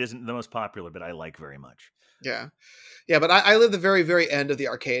ones that isn't the most popular, but I like very much. Yeah. Yeah, but I lived the very, very end of the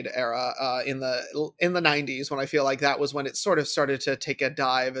arcade era in the 90s when I feel like that was when it sort of started to take a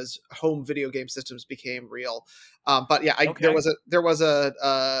dive as home video game systems became real. But yeah, Okay. there was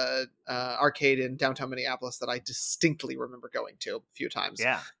a arcade in downtown Minneapolis that I distinctly remember going to a few times.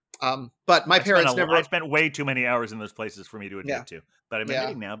 Yeah. But my parents I never. spent way too many hours in those places for me to Yeah, admit to, but I'm yeah,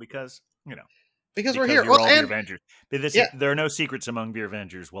 admitting now because because we're because here. you're Well, all beer and Avengers. yeah, There are no secrets among beer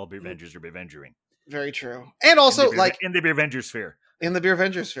Avengers while beer Avengers are beer Avengering very true. And also, like in the beer Avenger sphere. in the Beer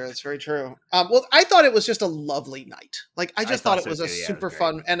Avengers fair, that's very true. Well, I thought it was just a lovely night. Like I I just thought thought it so was a too. Yeah, it was super great.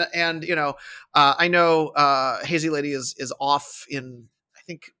 fun, and you know, I know Hazy Lady is off in I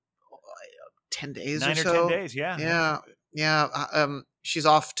think 10 days or 9 or 10 so. days. Yeah. Yeah, yeah. She's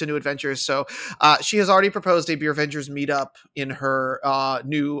off to new adventures, so she has already proposed a Beer Avengers meetup in her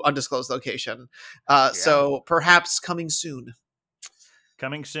new undisclosed location. Yeah. So perhaps coming soon.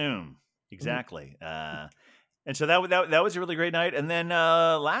 Coming soon. Mhm. Exactly. And so that was a really great night. And then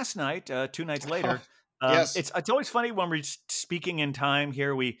last night, 2 nights later, Yes. it's always funny when we're speaking in time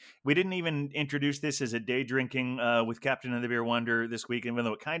here. We didn't even introduce this as a day drinking with Captain of the Beer Wonder this week, even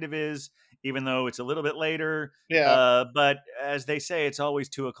though it kind of is, even though it's a little bit later. Yeah. But as they say, it's always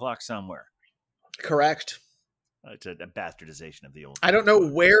 2 o'clock somewhere. Correct. It's a bastardization of the old I don't know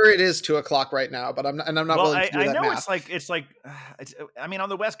quote. where it is 2 o'clock right now, but I'm not Well, willing to do I that know math. it's like I mean on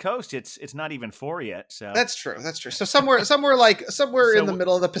the West Coast it's not even 4 yet. So That's true. That's true. So somewhere in the so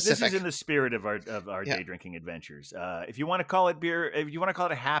middle of the this is Pacific. in the spirit of our Yeah. day drinking adventures. If you want to call it beer, if you want to call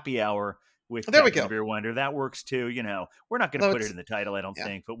it a happy hour with There we Captain of go. Beer Wonder, that works too. We're not going to Although put it it's in the title, I don't yeah.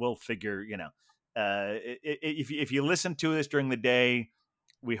 think, but we'll figure. If you listen to this during the day,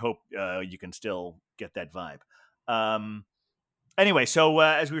 we hope you can still get that vibe. Anyway, so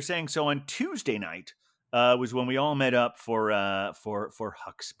as we were saying, so on Tuesday night was when we all met up for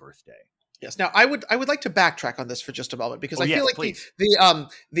Huck's birthday. Yes. Now I would like to backtrack on this for just a moment because Oh I feel yes, like please.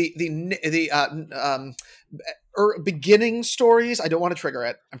 beginning stories. I don't want to trigger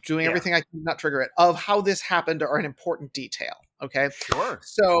it. I'm doing Yeah, everything I can not trigger it of how this happened are an important detail. Okay. sure.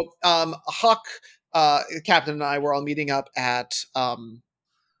 So Huck, Captain, and I were all meeting up at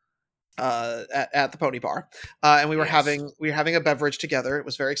the Pony Bar, and Yes. we were having a beverage together. It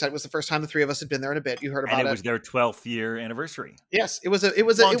was very exciting. It was the first time the three of us had been there in a bit. You heard And about it it. was their 12th year anniversary. Yes,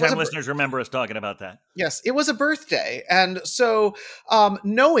 Longtime listeners remember us talking about that. yes, it was a birthday, and so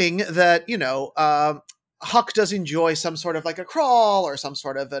knowing that Huck does enjoy some sort of like a crawl or some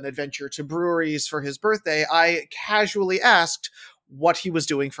sort of an adventure to breweries for his birthday, I casually asked what he was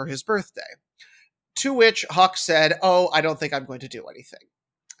doing for his birthday. To which Huck said, "Oh, I don't think I'm going to do anything."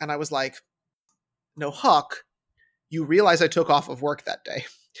 And I was like, "No, Huck, you realize I took off of work that day.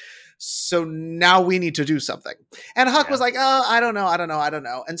 So now we need to do something." And Huck was Yeah. like, "Oh, I don't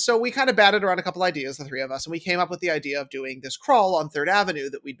know. And so we kind of batted around a couple ideas, the three of us, and we came up with the idea of doing this crawl on 3rd Avenue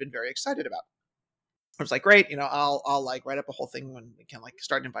that we'd been very excited about. I was like, great, I'll like write up a whole thing when we can like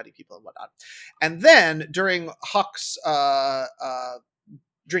start inviting people and whatnot. And then during Huck's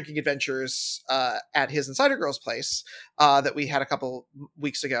drinking adventures at his and Cider Girl's place that we had a couple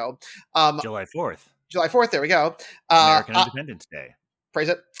weeks ago, July 4th, July 4th, there we go. American Independence Day. Praise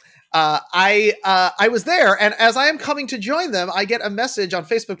it. I was there, and as I am coming to join them, I get a message on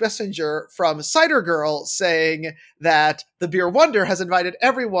Facebook Messenger from Cider Girl saying that the Beer Wonder has invited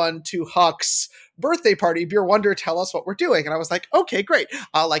everyone to Huck's birthday party. Beer Wonder, tell us what we're doing. And I was like, okay, great.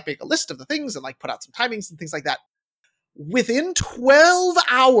 I'll like make a list of the things and like put out some timings and things like that. Within 12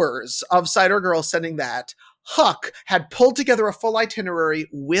 hours of Cider Girl sending that, Huck had pulled together a full itinerary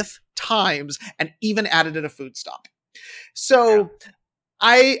with times and even added in a food stop. So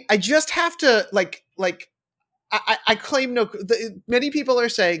I just have to I claim many people are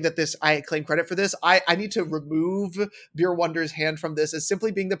saying that I claim credit for this. I need to remove Beer Wonder's hand from this as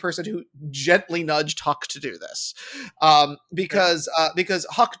simply being the person who gently nudged Huck to do this. Because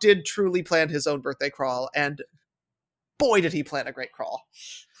Huck did truly plan his own birthday crawl, and boy did he plan a great crawl.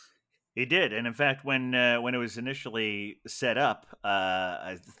 He did, and in fact, when it was initially set up,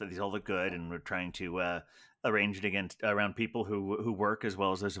 I thought these all looked good, and we're trying to arrange it around people who work as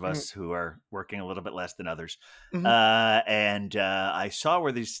well as those of us who are working a little bit less than others. Mhm. And I saw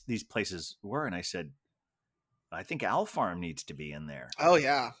where these places were, and I said, I think Owl Farm needs to be in there. Oh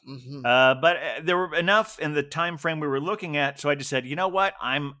yeah. Mm-hmm. But there were enough in the time frame we were looking at, so I just said, you know what?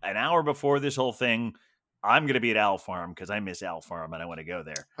 I'm an hour before this whole thing. I'm going to be at Owl Farm because I miss Owl Farm and I want to go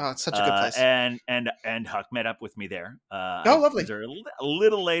there. Oh, it's such a good place. And Huck met up with me there. Oh, I lovely. was there a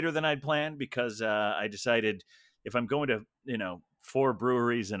little later than I'd planned because I decided if I'm going to 4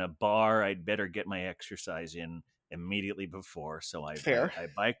 breweries and a bar, I'd better get my exercise in immediately before. So I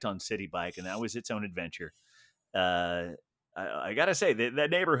biked on City Bike, and that was its own adventure. I gotta say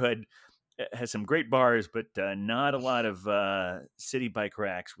that neighborhood has some great bars, but not a lot of City Bike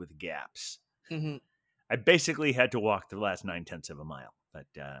racks with gaps. Mm-hmm. I basically had to walk the last 9/10 of a mile, but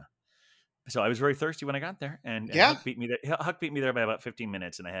so I was very thirsty when I got there, and Huck beat me there. Huck beat me there by about 15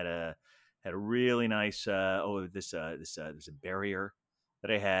 minutes, and I had a really nice there's a barrier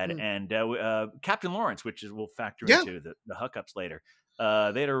that I had, and Captain Lawrence, which we'll factor into the hookups later.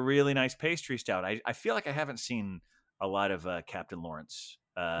 They had a really nice pastry stout. I feel like I haven't seen a lot of Captain Lawrence.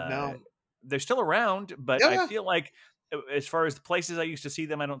 No, they're still around, but I feel like as far as the places I used to see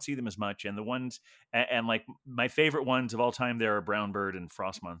them, I don't see them as much. And the ones, and like my favorite ones of all time, there are Brown Bird and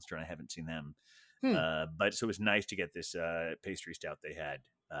Frost Monster, and I haven't seen them. But so it was nice to get this pastry stout they had.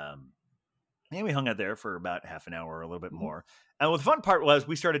 And we hung out there for about half an hour or a little bit more. And the fun part was I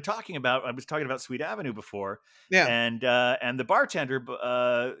was talking about Sweet Avenue before. And the bartender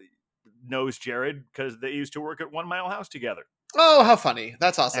knows Jared because they used to work at 1 Mile House together. Oh, how funny.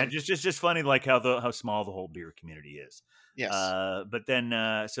 That's awesome. And just funny, like how small the whole beer community is. Yes. But then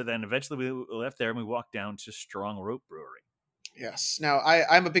eventually we left there and we walked down to Strong Rope Brewery. Yes. Now,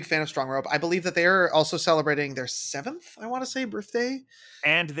 I'm a big fan of Strong Rope. I believe that they're also celebrating their 7th, I want to say, birthday.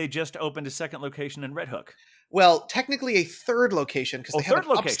 And they just opened a second location in Red Hook. Well, technically a 3rd location because they have an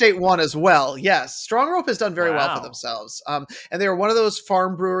location. upstate one as well. Yes. Strong Rope has done very well for themselves. And they are one of those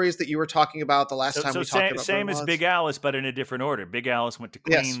farm breweries that you were talking about the last time we talked about. Same as Big Alice, but in a different order. Big Alice went to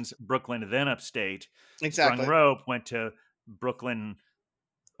Queens, Brooklyn, then upstate. Exactly. Strong Rope went to Brooklyn,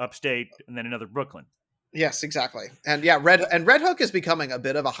 upstate, and then another Brooklyn. Yes, exactly. And yeah, Red Hook is becoming a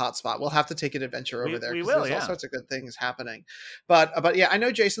bit of a hot spot. We'll have to take an adventure over there. We will, there's all sorts of good things happening. But yeah, I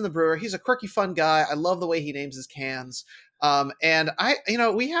know Jason the brewer. He's a quirky, fun guy. I love the way he names his cans. And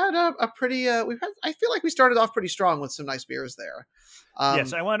we had a pretty I feel like we started off pretty strong with some nice beers there.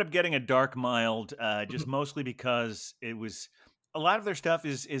 Yes, I wound up getting a dark mild, just mostly because it was a lot of their stuff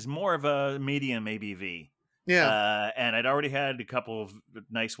is more of a medium ABV. Yeah. And I'd already had a couple of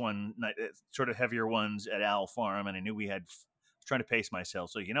nice sort of heavier ones at Owl Farm, and I knew trying to pace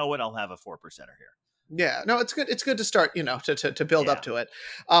myself. So you know what? I'll have a 4%er here. Yeah, no, it's good. It's good to start, to build up to it.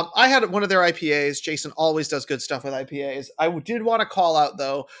 I had one of their IPAs. Jason always does good stuff with IPAs. I did want to call out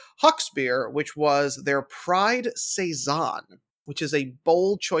though Huck's beer, which was their Pride Saison. which is a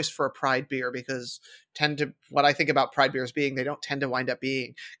bold choice for a pride beer because what I think about pride beers being, they don't tend to wind up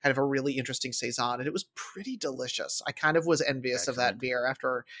being kind of a really interesting saison, and it was pretty delicious. I kind of was envious of that Excellent. beer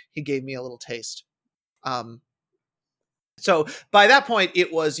after he gave me a little taste. So by that point,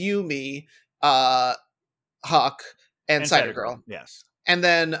 it was you, me, Huck, and Cider Girl. Yes. And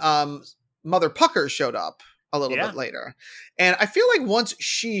then Mother Pucker showed up a little Yeah. bit later. And I feel like once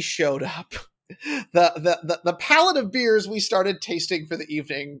she showed up, the palette of beers we started tasting for the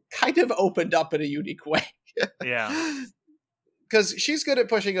evening kind of opened up in a unique way. Yeah. Because she's good at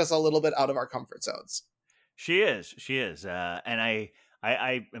pushing us a little bit out of our comfort zones. She is. And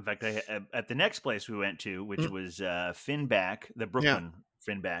in fact, at the next place we went to, which was Finback, the Brooklyn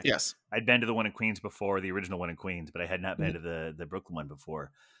Finback. Yes. I'd been to the one in Queens before, the original one in Queens, but I had not been to the Brooklyn one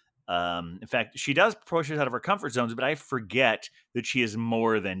before. In fact, she does push us out of her comfort zones, but I forget that she is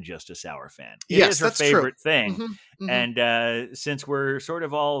more than just a sour fan. It Yes, is her that's favorite true. thing. And since we're sort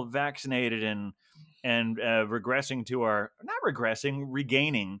of all vaccinated and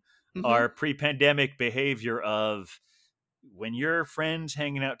regaining our pre-pandemic behavior of when your friends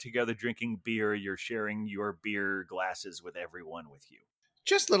hanging out together drinking beer, you're sharing your beer glasses with everyone with you.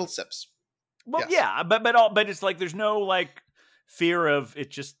 Just little sips. Well, Yes. yeah, but it's like there's no like fear of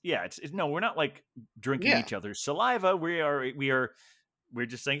it. Just it's no, we're not like drinking each other's saliva. We're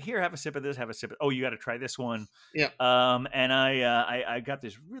just saying, here, have a sip of this, have a sip of, oh, you got to try this one. Yeah. And I got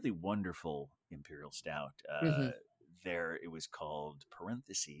this really wonderful imperial stout. There, it was called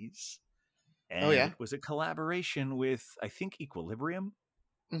Parentheses. And it was a collaboration with, I think, Equilibrium.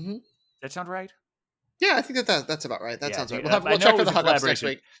 Mm-hmm. Does that sound right? Yeah, I think that's about right. That sounds right. We'll I know check it for was the a hookups next collaboration,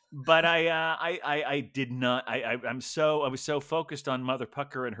 week. but I did not. I was so focused on Mother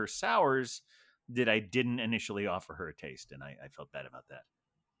Pucker and her sours that I didn't initially offer her a taste, and I felt bad about that.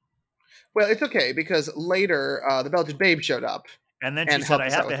 Well, it's okay because later the Belgian Babe showed up. And then she said,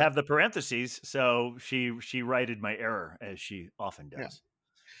 I have to have the parentheses. So she righted my error, as she often does.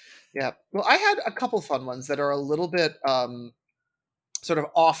 Yeah. Well, I had a couple fun ones that are a little bit sort of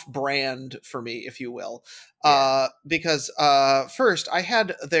off-brand for me, if you will. Because first I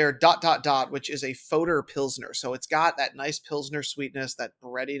had their ... which is a Foder Pilsner. So it's got that nice Pilsner sweetness, that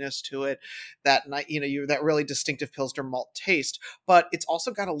breadiness to it, that that really distinctive Pilsner malt taste, but it's also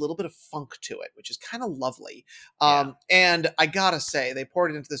got a little bit of funk to it, which is kind of lovely. And I gotta say, they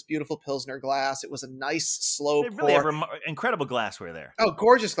poured it into this beautiful Pilsner glass. It was a nice slow pour. They really have incredible glassware there. Oh,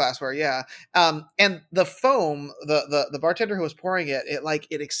 gorgeous glassware, yeah. And the foam, the bartender who was pouring it,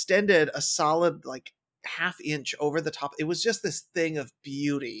 it extended a solid like half inch over the top. It was just this thing of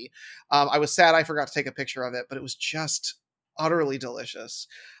beauty. I was sad I forgot to take a picture of it, but it was just utterly delicious.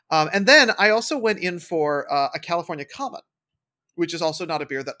 And then I also went in for a California Common, which is also not a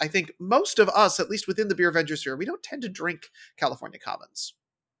beer that I think most of us, at least within the Beer Avenger sphere, we don't tend to drink California Commons.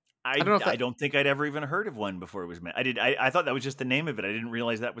 I don't think I'd ever even heard of one before it was made. I thought that was just the name of it. I didn't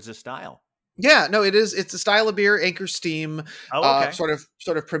realize that was a style. Yeah, no, it is. It's a style of beer. Anchor Steam sort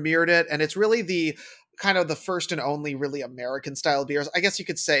of premiered it, and it's really the kind of the first and only really American style beers. I guess you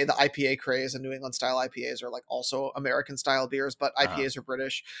could say the IPA craze and New England style IPAs are like also American style beers, but IPAs are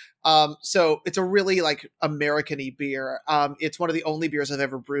British. So it's a really like American-y beer. It's one of the only beers I've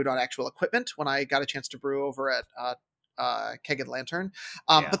ever brewed on actual equipment when I got a chance to brew over at Keg and Lantern.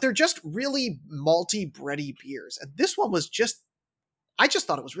 But they're just really malty, bready beers. And this one was I just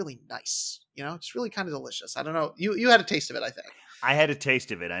thought it was really nice. It's really kind of delicious. I don't know. You had a taste of it, I think. I had a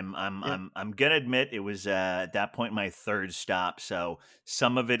taste of it. I'm gonna admit it was at that point my third stop, so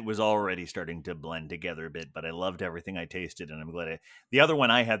some of it was already starting to blend together a bit. But I loved everything I tasted, and I'm glad. The other one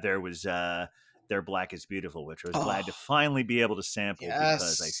I had there was their Black is Beautiful, which I was glad to finally be able to sample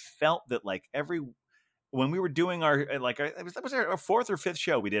because I felt that like when we were doing our it was our fourth or fifth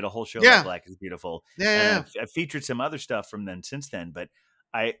show, we did a whole show about Black is Beautiful. Yeah. I featured some other stuff from then since then, but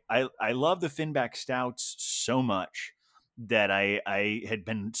I love the Finback stouts so much that I had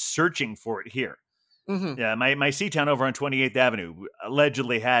been searching for it here. Yeah, my C-Town over on 28th Avenue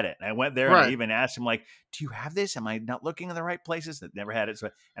allegedly had it. And I went there and I even asked him, like, do you have this? Am I not looking in the right places? That never had it.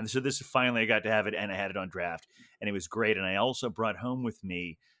 So this finally I got to have it, and I had it on draft, and it was great. And I also brought home with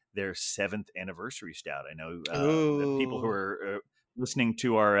me their 7th anniversary stout. I know the people who are listening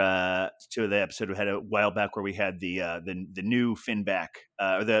to our to the episode we had a while back where we had the new Finback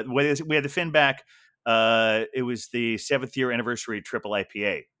we had the Finback. It was the 7th year anniversary triple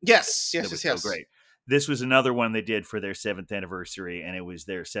IPA. Yes. So great. This was another one they did for their 7th anniversary, and it was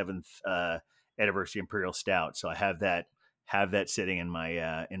their 7th anniversary imperial stout. So I have that sitting in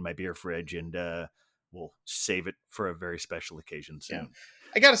my beer fridge, and we'll save it for a very special occasion Yeah. soon.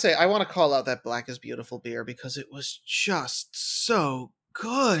 I gotta say, I want to call out that Black is Beautiful beer because it was just so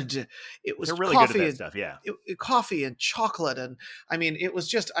good. It was They're really good at coffee that and stuff. Yeah. coffee and chocolate, and I mean, it was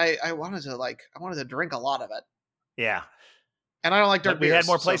just I wanted to drink a lot of it, Yeah. and I don't like dark But we had beers,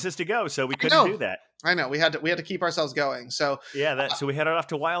 more so places to go, so we I couldn't know, do that. I know, we had to keep ourselves going. So Yeah, so we headed off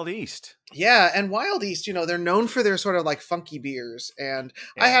to Wild East. yeah, and Wild East, they're known for their sort of like funky beers, and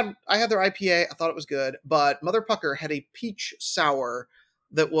Yeah. I had their IPA, I thought it was good, but Mother Pucker had a peach sour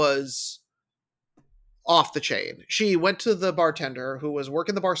that was off the chain. She went to the bartender who was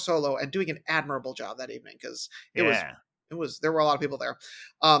working the bar solo and doing an admirable job that evening because Yeah. there were a lot of people there,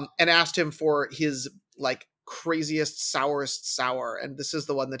 and asked him for his like craziest sourest sour, and this is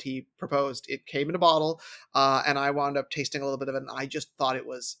the one that he proposed. It came in a bottle, and I wound up tasting a little bit of it, and I just thought it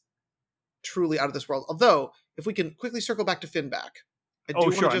was truly out of this world. Although, if we can quickly circle back to Finback, I do Oh,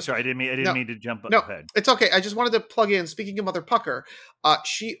 want to sure. I'm just sorry. I didn't no, mean to jump no, ahead. it's okay. I just wanted to plug in. Speaking of Mother Pucker,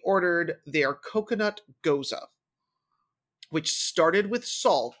 she ordered their coconut goza, which started with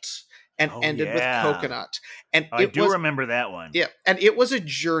salt and Oh, ended with yeah. coconut, and I it do was remember that one. yeah, and it was a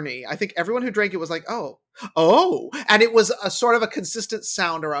journey. I think everyone who drank it was like, oh, and it was a sort of a consistent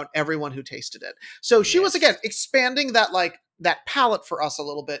sound around everyone who tasted it. So she was again Yes. expanding that palate for us a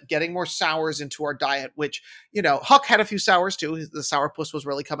little bit, getting more sours into our diet. Which Huck had a few sours too. The sourpuss was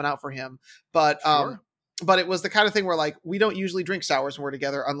really coming out for him, but Sure. but it was the kind of thing where like we don't usually drink sours when we're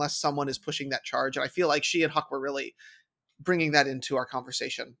together unless someone is pushing that charge. And I feel like she and Huck were really bringing that into our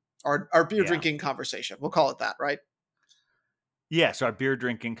conversation, our beer Yeah. drinking conversation. We'll call it that, right? Yes, our beer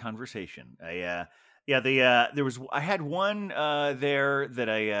drinking conversation. I had one there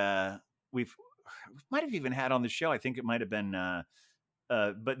that we've might have even had on the show. I think it might have been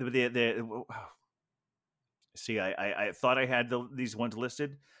but see, I thought I had these ones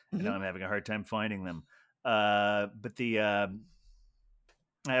listed, and now Mhm. I'm having a hard time finding them. But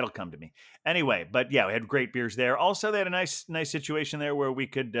it'll come to me anyway. But yeah, we had great beers there. Also, they had a nice situation there where we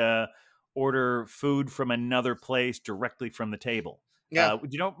could order food from another place directly from the table. Yeah. Do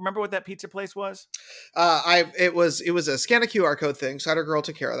you know remember what that pizza place was? It was a scan a QR code thing. Cider Girl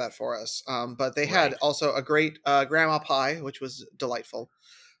took care of that for us. But they had Right. also a great grandma pie, which was delightful.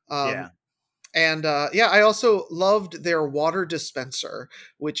 Um, Yeah. and yeah, I also loved their water dispenser,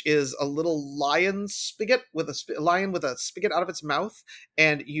 which is a little lion spigot with lion with a spigot out of its mouth,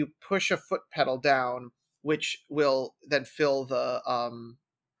 and you push a foot pedal down, which will then fill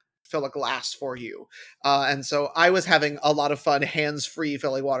a glass for you. And so I was having a lot of fun hands free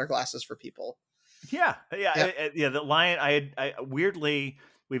filling water glasses for people. Yeah. Yeah. Yeah. Yeah. The lion. I weirdly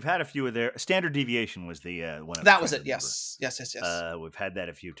we've had a few of their standard deviation was the one I was That was trying to it. remember. Yes. We've had that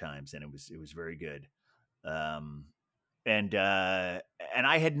a few times, and it was very good. Um, and I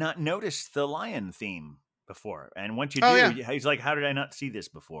had not noticed the lion theme before. And once you Oh do, yeah, he's like, "How did I not see this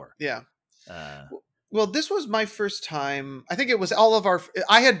before?" yeah. Uh, Well, this was my first time. I think it was all of our.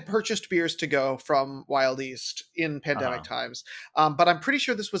 I had purchased beers to go from Wild East in pandemic uh-huh. times, but I'm pretty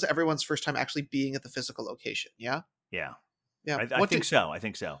sure this was everyone's first time actually being at the physical location. Yeah, Yeah, yeah. I think so. I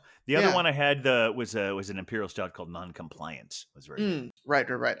think so. The other Yeah. one I had was an imperial stout called Non-Compliance. It was very good.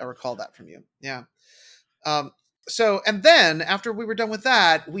 Right. I recall that from you. Yeah. Um. So, and then after we were done with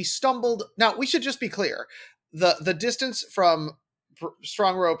that, we stumbled. Now we should just be clear: the distance from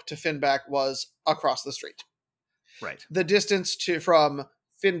Strong Rope to Finback was across the street. Right. The distance from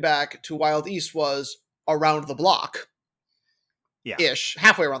Finback to Wild East was around the block Yeah. ish,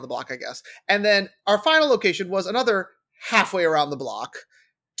 halfway around the block, I guess. And then our final location was another halfway around the block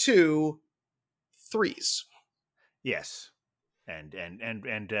to Threes. Yes. And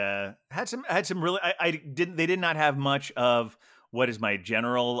had some really I didn't they did not have much of what is my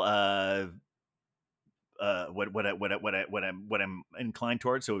general what I'm inclined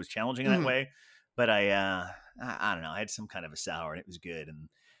towards, so it was challenging in that Mhm. way. But I don't know, I had some kind of a sour and it was good, and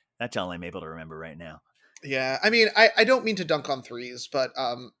that's all I'm able to remember right now. Yeah, I mean, I don't mean to dunk on Threes, but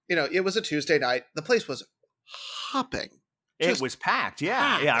it was a Tuesday night. The place was hopping, It just was packed.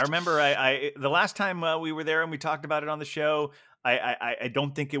 Yeah. Yeah. I packed. remember I the last time we were there and we talked about it on the show, I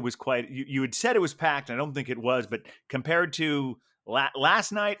don't think it was quite, you had said it was packed. And I don't think it was, but compared to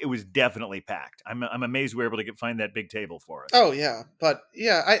last night, it was definitely packed. I'm amazed we were able to find that big table for us. Oh yeah, but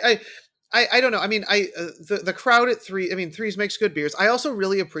yeah, I don't know. I mean, the crowd at Three. I mean, Threes makes good beers. I also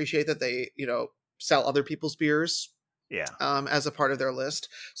really appreciate that they sell other people's beers Yeah. as a part of their list.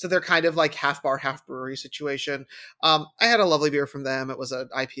 So they're kind of like half bar, half brewery situation. I had a lovely beer from them. It was an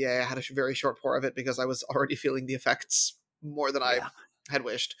IPA. I had a very short pour of it because I was already feeling the effects more than I Yeah. had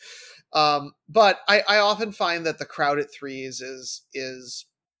wished. But I often find that the crowd at Threes is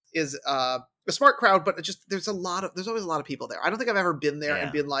a smart crowd, but there's always a lot of people there. I don't think I've ever been there and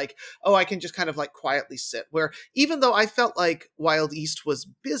Yeah. been like, oh, I can just kind of like quietly sit. Where even though I felt like Wild East was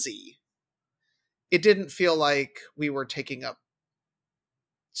busy, it didn't feel like we were taking up.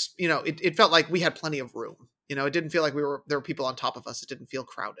 It felt like we had plenty of room. It didn't feel like there were people on top of us. It didn't feel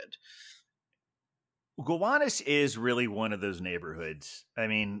crowded. Gowanus is really one of those neighborhoods. I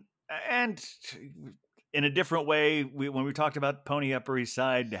mean, and in a different way, when we talked about Pony Upper East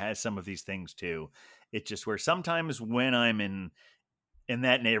Side, has some of these things too. It's just where sometimes when I'm in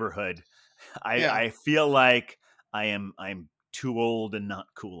that neighborhood, Yeah. I feel like I'm too old and not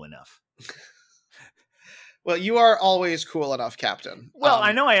cool enough. Well, you are always cool enough, Captain. Well,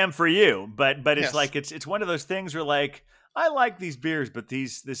 I know I am for you, but it's Yes. like it's one of those things where like I like these beers, but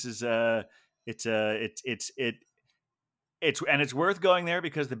this is it's worth going there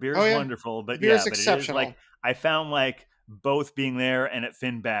because the beer is Oh, yeah. wonderful. But The beer is but it is like exceptional. I found like both being there and at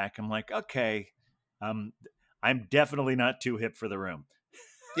Finback, I'm like, okay, I'm definitely not too hip for the room.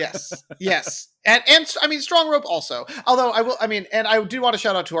 Yes, yes, and I mean Strong Rope also. Although and I do want to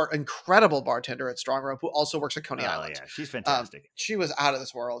shout out to our incredible bartender at Strong Rope who also works at Coney Oh Island. yeah, she's fantastic. She was out of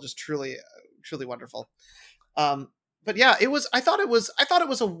this world, just truly, truly wonderful. But yeah, I thought it was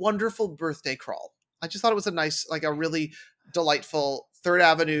a wonderful birthday crawl. I just thought it was a nice, like a really delightful Third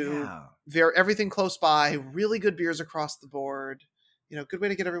Avenue. Yeah. Everything close by, really good beers across the board. Good way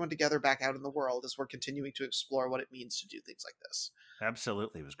to get everyone together back out in the world as we're continuing to explore what it means to do things like this.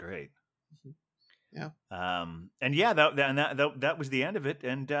 Absolutely, it was great. Yeah. And yeah, that was the end of it,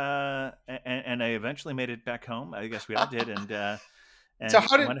 and I eventually made it back home. I guess we all did, and So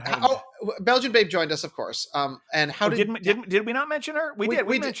Belgian Babe joined us, of course. And how did we not mention her? We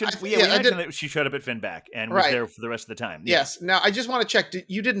mentioned that she showed up at Finback and was there for the rest of the time. Yeah. Yes. Now I just want to check.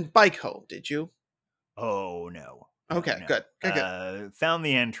 You didn't bike home, did you? Oh no. Okay. No. Good. Found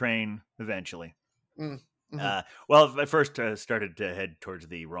the end train eventually. Mm-hmm. Well, I first started to head towards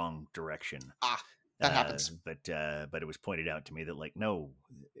the wrong direction. That happens. But it was pointed out to me that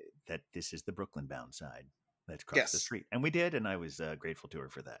that this is the Brooklyn bound side. Let's cross the street, and we did, and I was grateful to her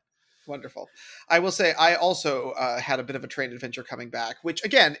for that. Wonderful. I will say I also had a bit of a train adventure coming back, which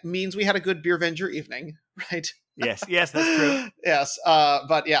again means we had a good beer venger evening, right? Yes, that's true. Yes,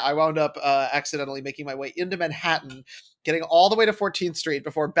 but yeah, I wound up accidentally making my way into Manhattan, getting all the way to 14th Street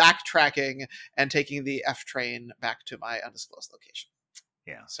before backtracking and taking the F train back to my undisclosed location.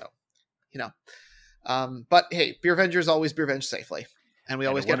 Yeah. So, but hey, beer vengers always beer venge safely. And we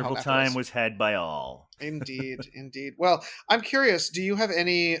always get home wonderful time was had by all. Indeed. Well, I'm curious. Do you have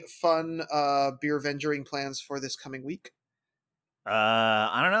any fun beer vengering plans for this coming week?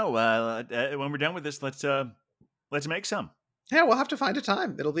 I don't know. When we're done with this, let's make some. Yeah, we'll have to find a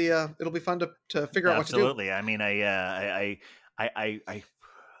time. It'll be fun to figure out what to do. Absolutely. I mean, I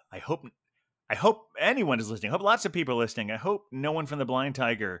hope anyone is listening. I hope lots of people are listening. I hope no one from the Blind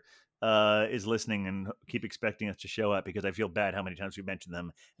Tiger is listening and keep expecting us to show up because I feel bad how many times we mentioned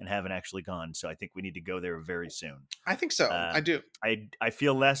them and haven't actually gone. So I think we need to go there very soon. I think so. I do. I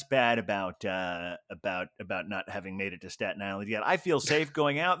feel less bad about not having made it to Staten Island yet. I feel safe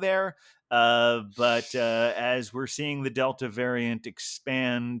going out there, but as we're seeing the Delta variant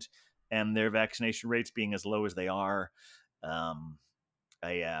expand and their vaccination rates being as low as they are, I'm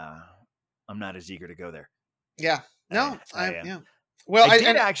not as eager to go there. Yeah. No. Yeah. Well, I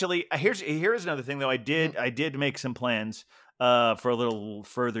did actually. Here's another thing though. I did make some plans for a little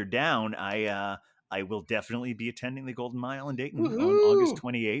further down. I will definitely be attending the Golden Mile in Dayton on August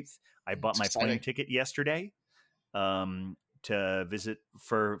 28th. I bought my plane ticket yesterday to visit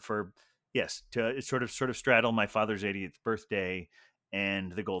to sort of straddle my father's 80th birthday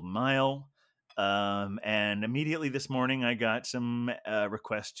and the Golden Mile. And immediately this morning I got some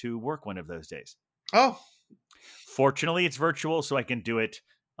requests to work one of those days. Oh. Fortunately, it's virtual, so I can do it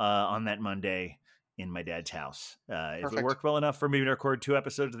on that Monday in my dad's house. If it worked well enough for me to record 2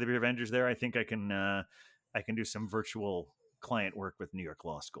 episodes of the Beer Avengers there, I think I can do some virtual client work with New York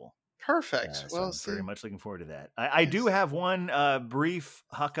Law School. Perfect. So I'm very much looking forward to that. I do have one brief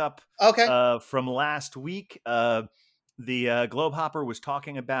hookup from last week. The Globe Hopper was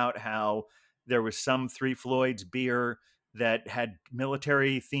talking about how there was some Three Floyds beer that had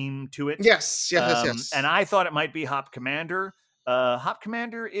military theme to it. Yes. And I thought it might be Hop Commander. Hop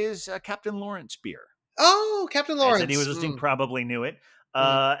Commander is Captain Lawrence beer. Oh, Captain Lawrence. I said he was listening, probably knew it.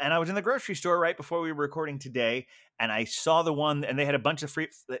 And I was in the grocery store right before we were recording today, and I saw the one, and they had a bunch of free.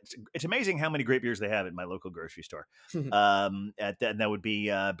 It's amazing how many great beers they have at my local grocery store. And that would be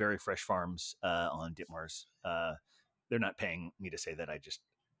Berry Fresh Farms on Ditmars. They're not paying me to say that.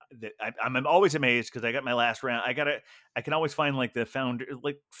 I'm always amazed because I got my last round. I can always find like the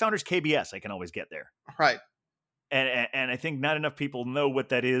Founders KBS. I can always get there. Right. And I think not enough people know what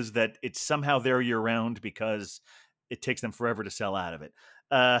that is, that it's somehow there year round because it takes them forever to sell out of it.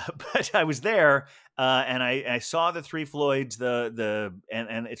 But I was there and I saw the Three Floyds,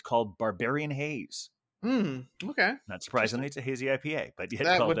 and it's called Barbarian Haze. Okay. Not surprisingly, it's a hazy IPA, but it's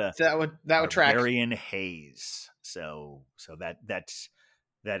That called would track. Barbarian Haze. So that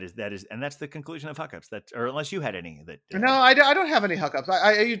is, and that's the conclusion of Hookups. Or unless you had any that. No, I don't have any hookups.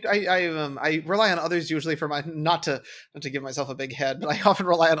 I rely on others usually for my not to give myself a big head, but I often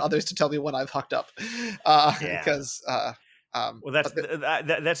rely on others to tell me when I've hooked up. Because well,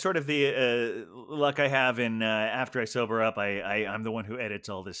 that's sort of the luck I have in after I sober up. I'm the one who edits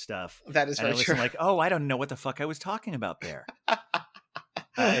all this stuff. That is very true. Like, oh, I don't know what the fuck I was talking about there.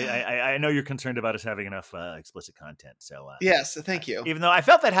 I know you're concerned about us having enough explicit content, so yes, thank you. Even though I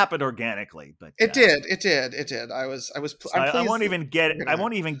felt that happened organically, but it did. I was. I won't even get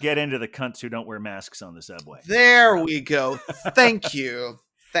into the cunts who don't wear masks on the subway. There we go. Thank you.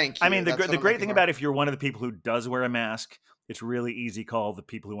 Thank you. I mean, the great thing about if you're one of the people who does wear a mask, it's really easy to call the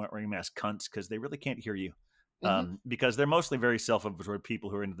people who aren't wearing masks cunts because they really can't hear you. Because they're mostly very self-absorbed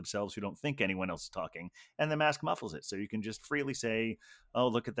people who are into themselves, who don't think anyone else is talking, and the mask muffles it, so you can just freely say, "Oh,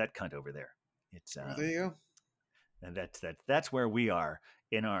 look at that cunt over there." It's there you go. And that's where we are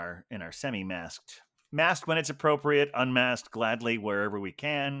in our semi-masked, masked when it's appropriate, unmasked gladly wherever we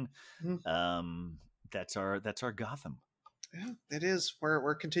can. That's our Gotham. Yeah, it is.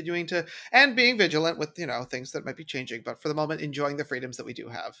 We're continuing to and being vigilant with things that might be changing, but for the moment, enjoying the freedoms that we do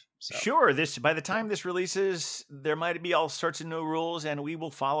have. So. Sure. By the time this releases, there might be all sorts of new rules, and we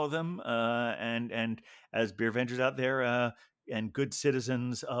will follow them. And as beer vengers out there, and good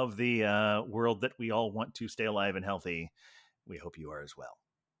citizens of the world that we all want to stay alive and healthy, we hope you are as well.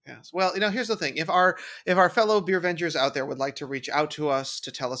 Yes. Well, here's the thing. If our fellow beer vengers out there would like to reach out to us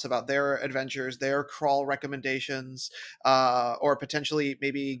to tell us about their adventures, their crawl recommendations, or potentially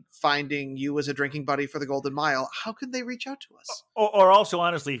maybe finding you as a drinking buddy for the Golden Mile, how can they reach out to us? Or also,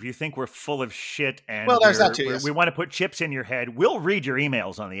 honestly, if you think we're full of shit and there's that too, yes. we want to put chips in your head, we'll read your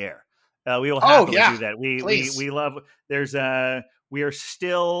emails on the air. We will happily do that. We love.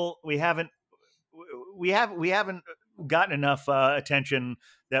 We haven't gotten enough attention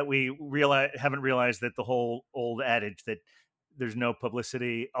that we haven't realized that the whole old adage that there's no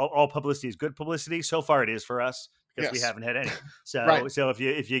publicity, all publicity is good publicity. So far it is for us because we haven't had any. So right. So if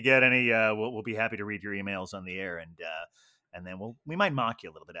you get any, we'll be happy to read your emails on the air, and then we might mock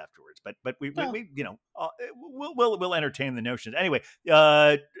you a little bit afterwards, but we we'll entertain the notions anyway.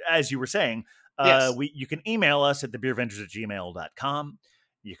 As you were saying, you can email us at thebeervengers@gmail.com.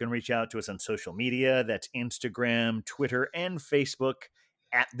 You can reach out to us on social media. That's Instagram, Twitter, and Facebook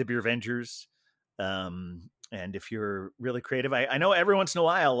at The Beer Vengers. And if you're really creative, I know every once in a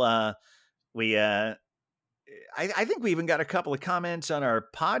while I think we even got a couple of comments on our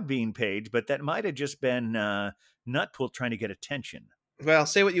Podbean page, but that might have just been Nutpool trying to get attention. Well,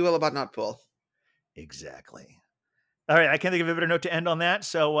 say what you will about Nutpool. Exactly. All right, I can't think of a better note to end on that.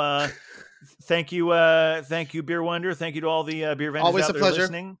 So thank you, Beer Wonder. Thank you to all the beer vendors Always out a there pleasure.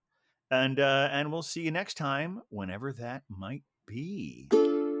 listening. And we'll see you next time, whenever that might be. With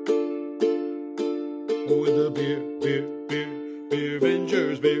the beer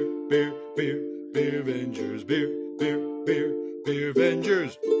vengers, beer vengers, beer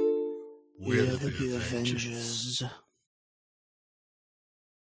vengers. We're the beer vengers.